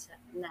 George,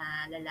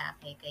 na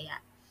lalaki.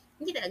 Kaya,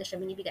 hindi talaga siya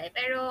binibigay.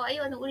 Pero,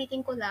 ayun,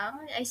 ulitin ko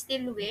lang, I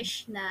still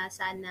wish na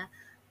sana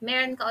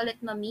meron ka ulit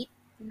ma-meet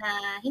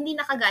na hindi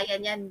nakagaya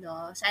niyan,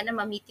 no? Sana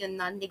ma-meet yung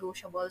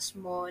non-negotiables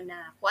mo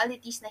na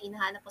qualities na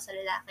hinahanap mo sa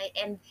lalaki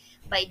and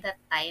by that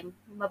time,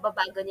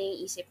 mababago niya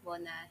yung isip mo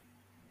na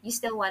you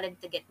still wanted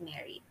to get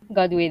married.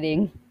 God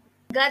willing.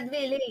 God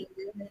willing.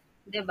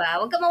 'Di ba?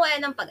 Huwag ka mawala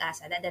ng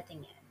pag-asa,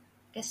 dadating yan.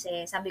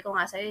 Kasi sabi ko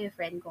nga sa'yo, yung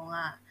friend ko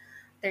nga,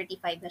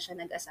 35 na siya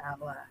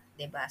nag-asawa,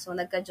 'di ba? So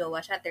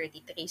nagka-jowa siya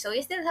 33. So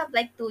you still have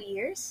like 2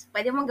 years.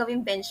 Pwede mong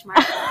gawing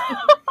benchmark,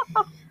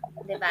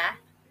 'di ba?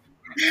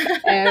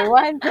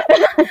 Ewan.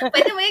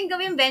 Pwede mo yung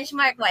gawing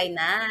benchmark, why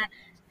not?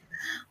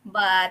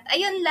 But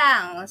ayun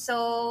lang.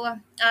 So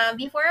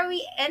before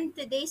we end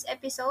today's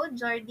episode,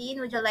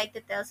 Jordine, would you like to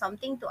tell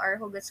something to our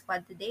Hugot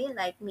Squad today?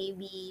 Like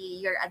maybe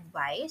your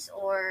advice,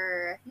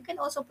 or you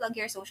can also plug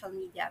your social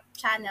media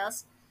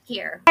channels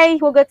here. Hi,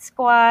 Hugot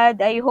Squad.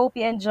 I hope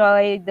you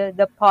enjoyed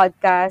the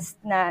podcast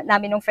na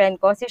namin ng friend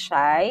ko, si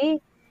Shai.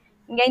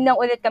 Ngayon lang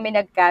ulit kami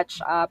nag-catch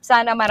up.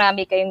 Sana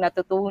marami kayong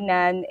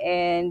natutunan.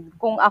 And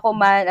kung ako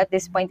man at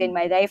this point in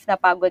my life,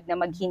 napagod na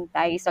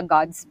maghintay sa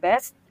God's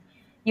best,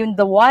 yung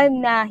the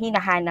one na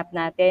hinahanap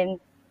natin,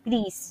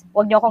 please,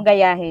 wag niyo akong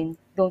gayahin.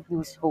 Don't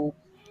lose hope.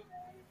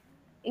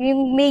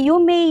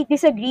 You may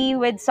disagree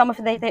with some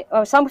of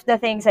the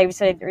things I've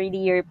said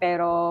earlier,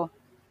 pero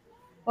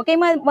huwag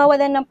kayong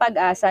mawalan ng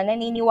pag-asa.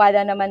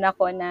 Naniniwala naman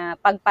ako na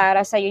pag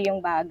para sa'yo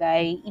yung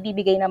bagay,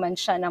 ibibigay naman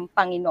siya ng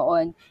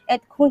Panginoon.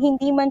 At kung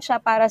hindi man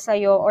siya para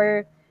sa'yo,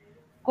 or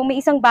kung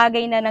may isang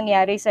bagay na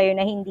nangyari sa'yo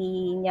na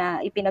hindi niya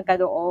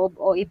ipinagkaloob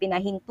o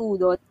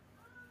ipinahintulot,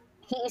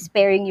 He is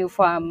sparing you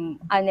from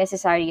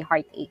unnecessary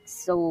heartaches.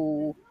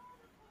 So,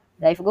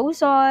 life goes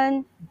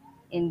on,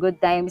 in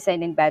good times and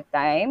in bad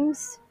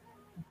times.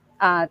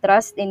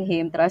 Trust in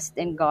Him,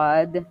 trust in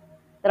God,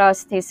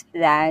 trust His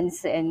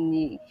plans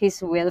and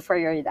His will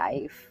for your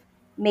life.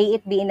 May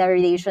it be in a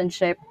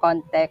relationship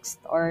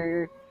context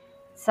or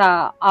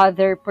sa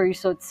other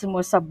pursuits mo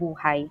sa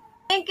buhay.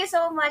 Thank you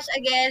so much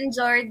again,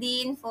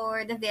 Jordine,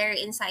 for the very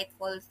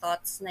insightful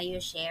thoughts na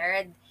you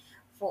shared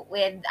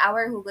with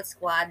our Hugot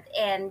Squad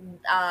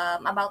and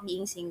about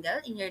being single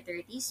in your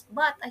 30s.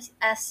 But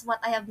as what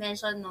I have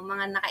mentioned, no,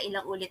 mga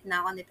nakailang ulit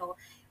na ako nito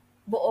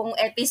buong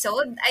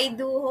episode, I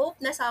do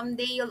hope na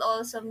someday you'll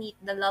also meet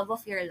the love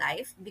of your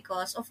life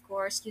because of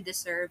course you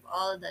deserve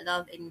all the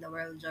love in the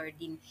world,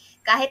 Jordine.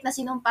 Kahit na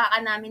sinumpa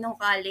ka namin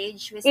nung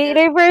college, we still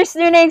I-reverse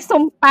nyo na yung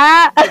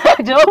sumpa.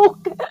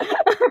 Joke.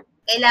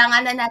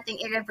 kailangan na nating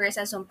i-reverse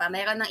ang sumpa.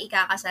 Mayroon nang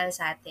ikakasal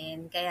sa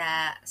atin.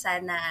 Kaya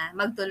sana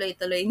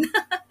magtuloy-tuloy na.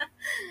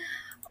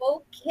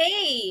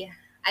 Okay.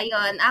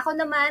 Ayun. Ako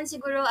naman,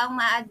 siguro ang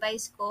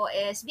ma-advise ko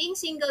is being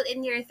single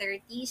in your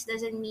 30s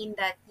doesn't mean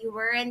that you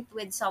weren't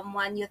with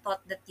someone you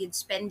thought that you'd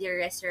spend your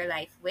rest of your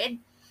life with.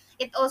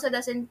 It also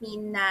doesn't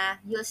mean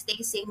na you'll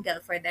stay single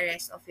for the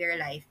rest of your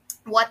life.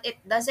 What it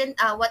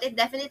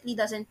definitely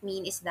doesn't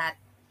mean is that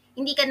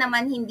hindi ka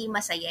naman hindi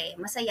masaya eh.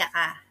 Masaya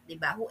ka, 'di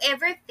ba?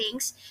 Whoever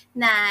thinks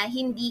na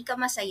hindi ka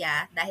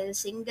masaya dahil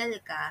single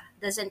ka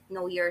doesn't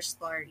know your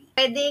story.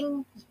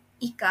 Pwedeng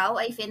ikaw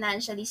ay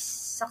financially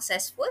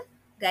successful,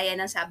 gaya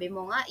ng sabi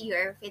mo nga, you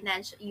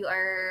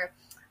are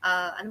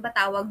ano ba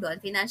tawag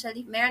doon?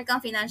 Financially, meron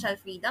kang financial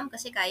freedom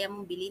kasi kaya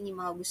mong bilhin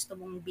yung mga gusto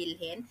mong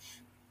bilhin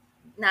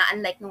na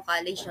unlike nung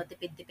college, no,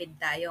 tipid-tipid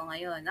tayo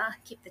ngayon.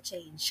 Keep the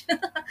change.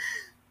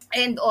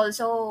 And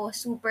also,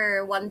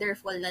 super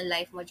wonderful na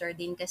life mo,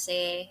 Jordan,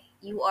 kasi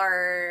you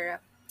are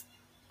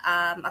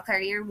a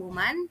career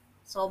woman.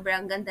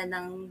 Sobrang ganda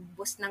ng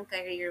boost ng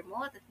career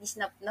mo. At least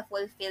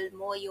na-fulfill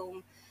mo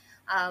yung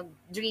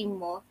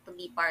dream mo to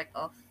be part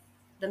of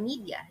the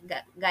media.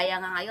 Gaya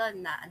nga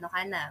ngayon na ano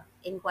ka na,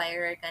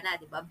 inquirer ka na,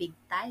 di ba? Big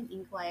time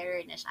inquirer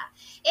na siya.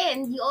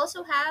 And you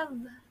also have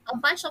a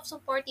bunch of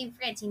supportive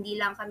friends. Hindi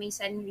lang kami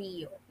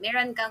Sanrio.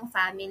 Meron kang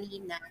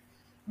family na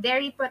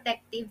very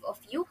protective of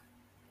you.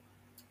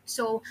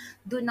 So,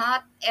 do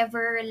not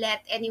ever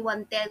let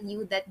anyone tell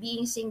you that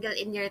being single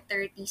in your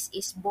 30s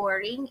is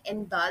boring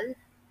and dull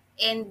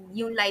and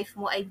yung life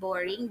mo ay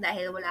boring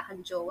dahil wala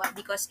kang jowa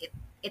because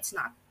it's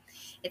not.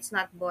 It's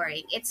not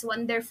boring. It's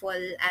wonderful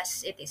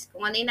as it is.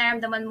 Kung ano yung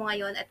naramdaman mo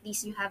ngayon, at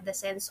least you have the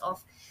sense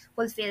of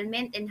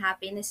fulfillment and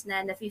happiness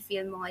na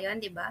nafe-feel mo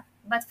ngayon, di ba?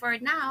 But for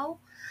now,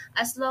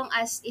 as long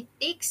as it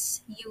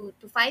takes you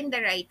to find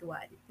the right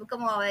one, huwag ka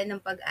mawawalan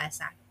ng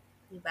pag-asa.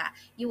 Di ba?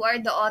 You are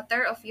the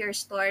author of your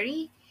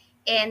story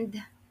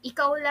and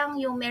ikaw lang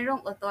yung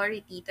merong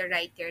authority to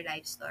write your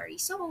life story.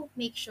 So,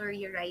 make sure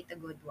you write a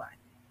good one.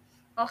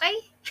 Okay?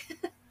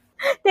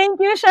 Thank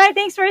you, Shai.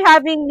 Thanks for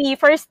having me.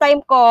 First time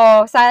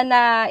ko.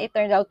 Sana it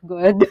turned out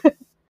good.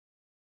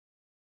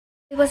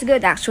 It was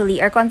good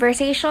actually. Our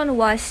conversation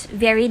was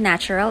very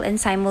natural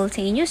and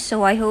simultaneous,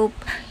 so I hope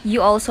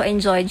you also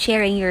enjoyed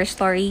sharing your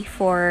story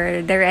for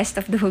the rest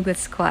of the Hugot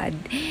Squad.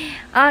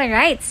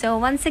 Alright, so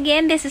once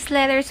again, this is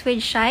Letters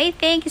with Shai.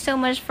 Thank you so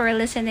much for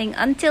listening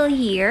until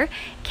here.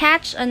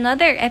 Catch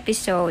another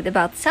episode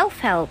about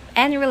self-help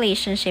and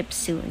relationships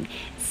soon.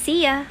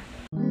 See ya!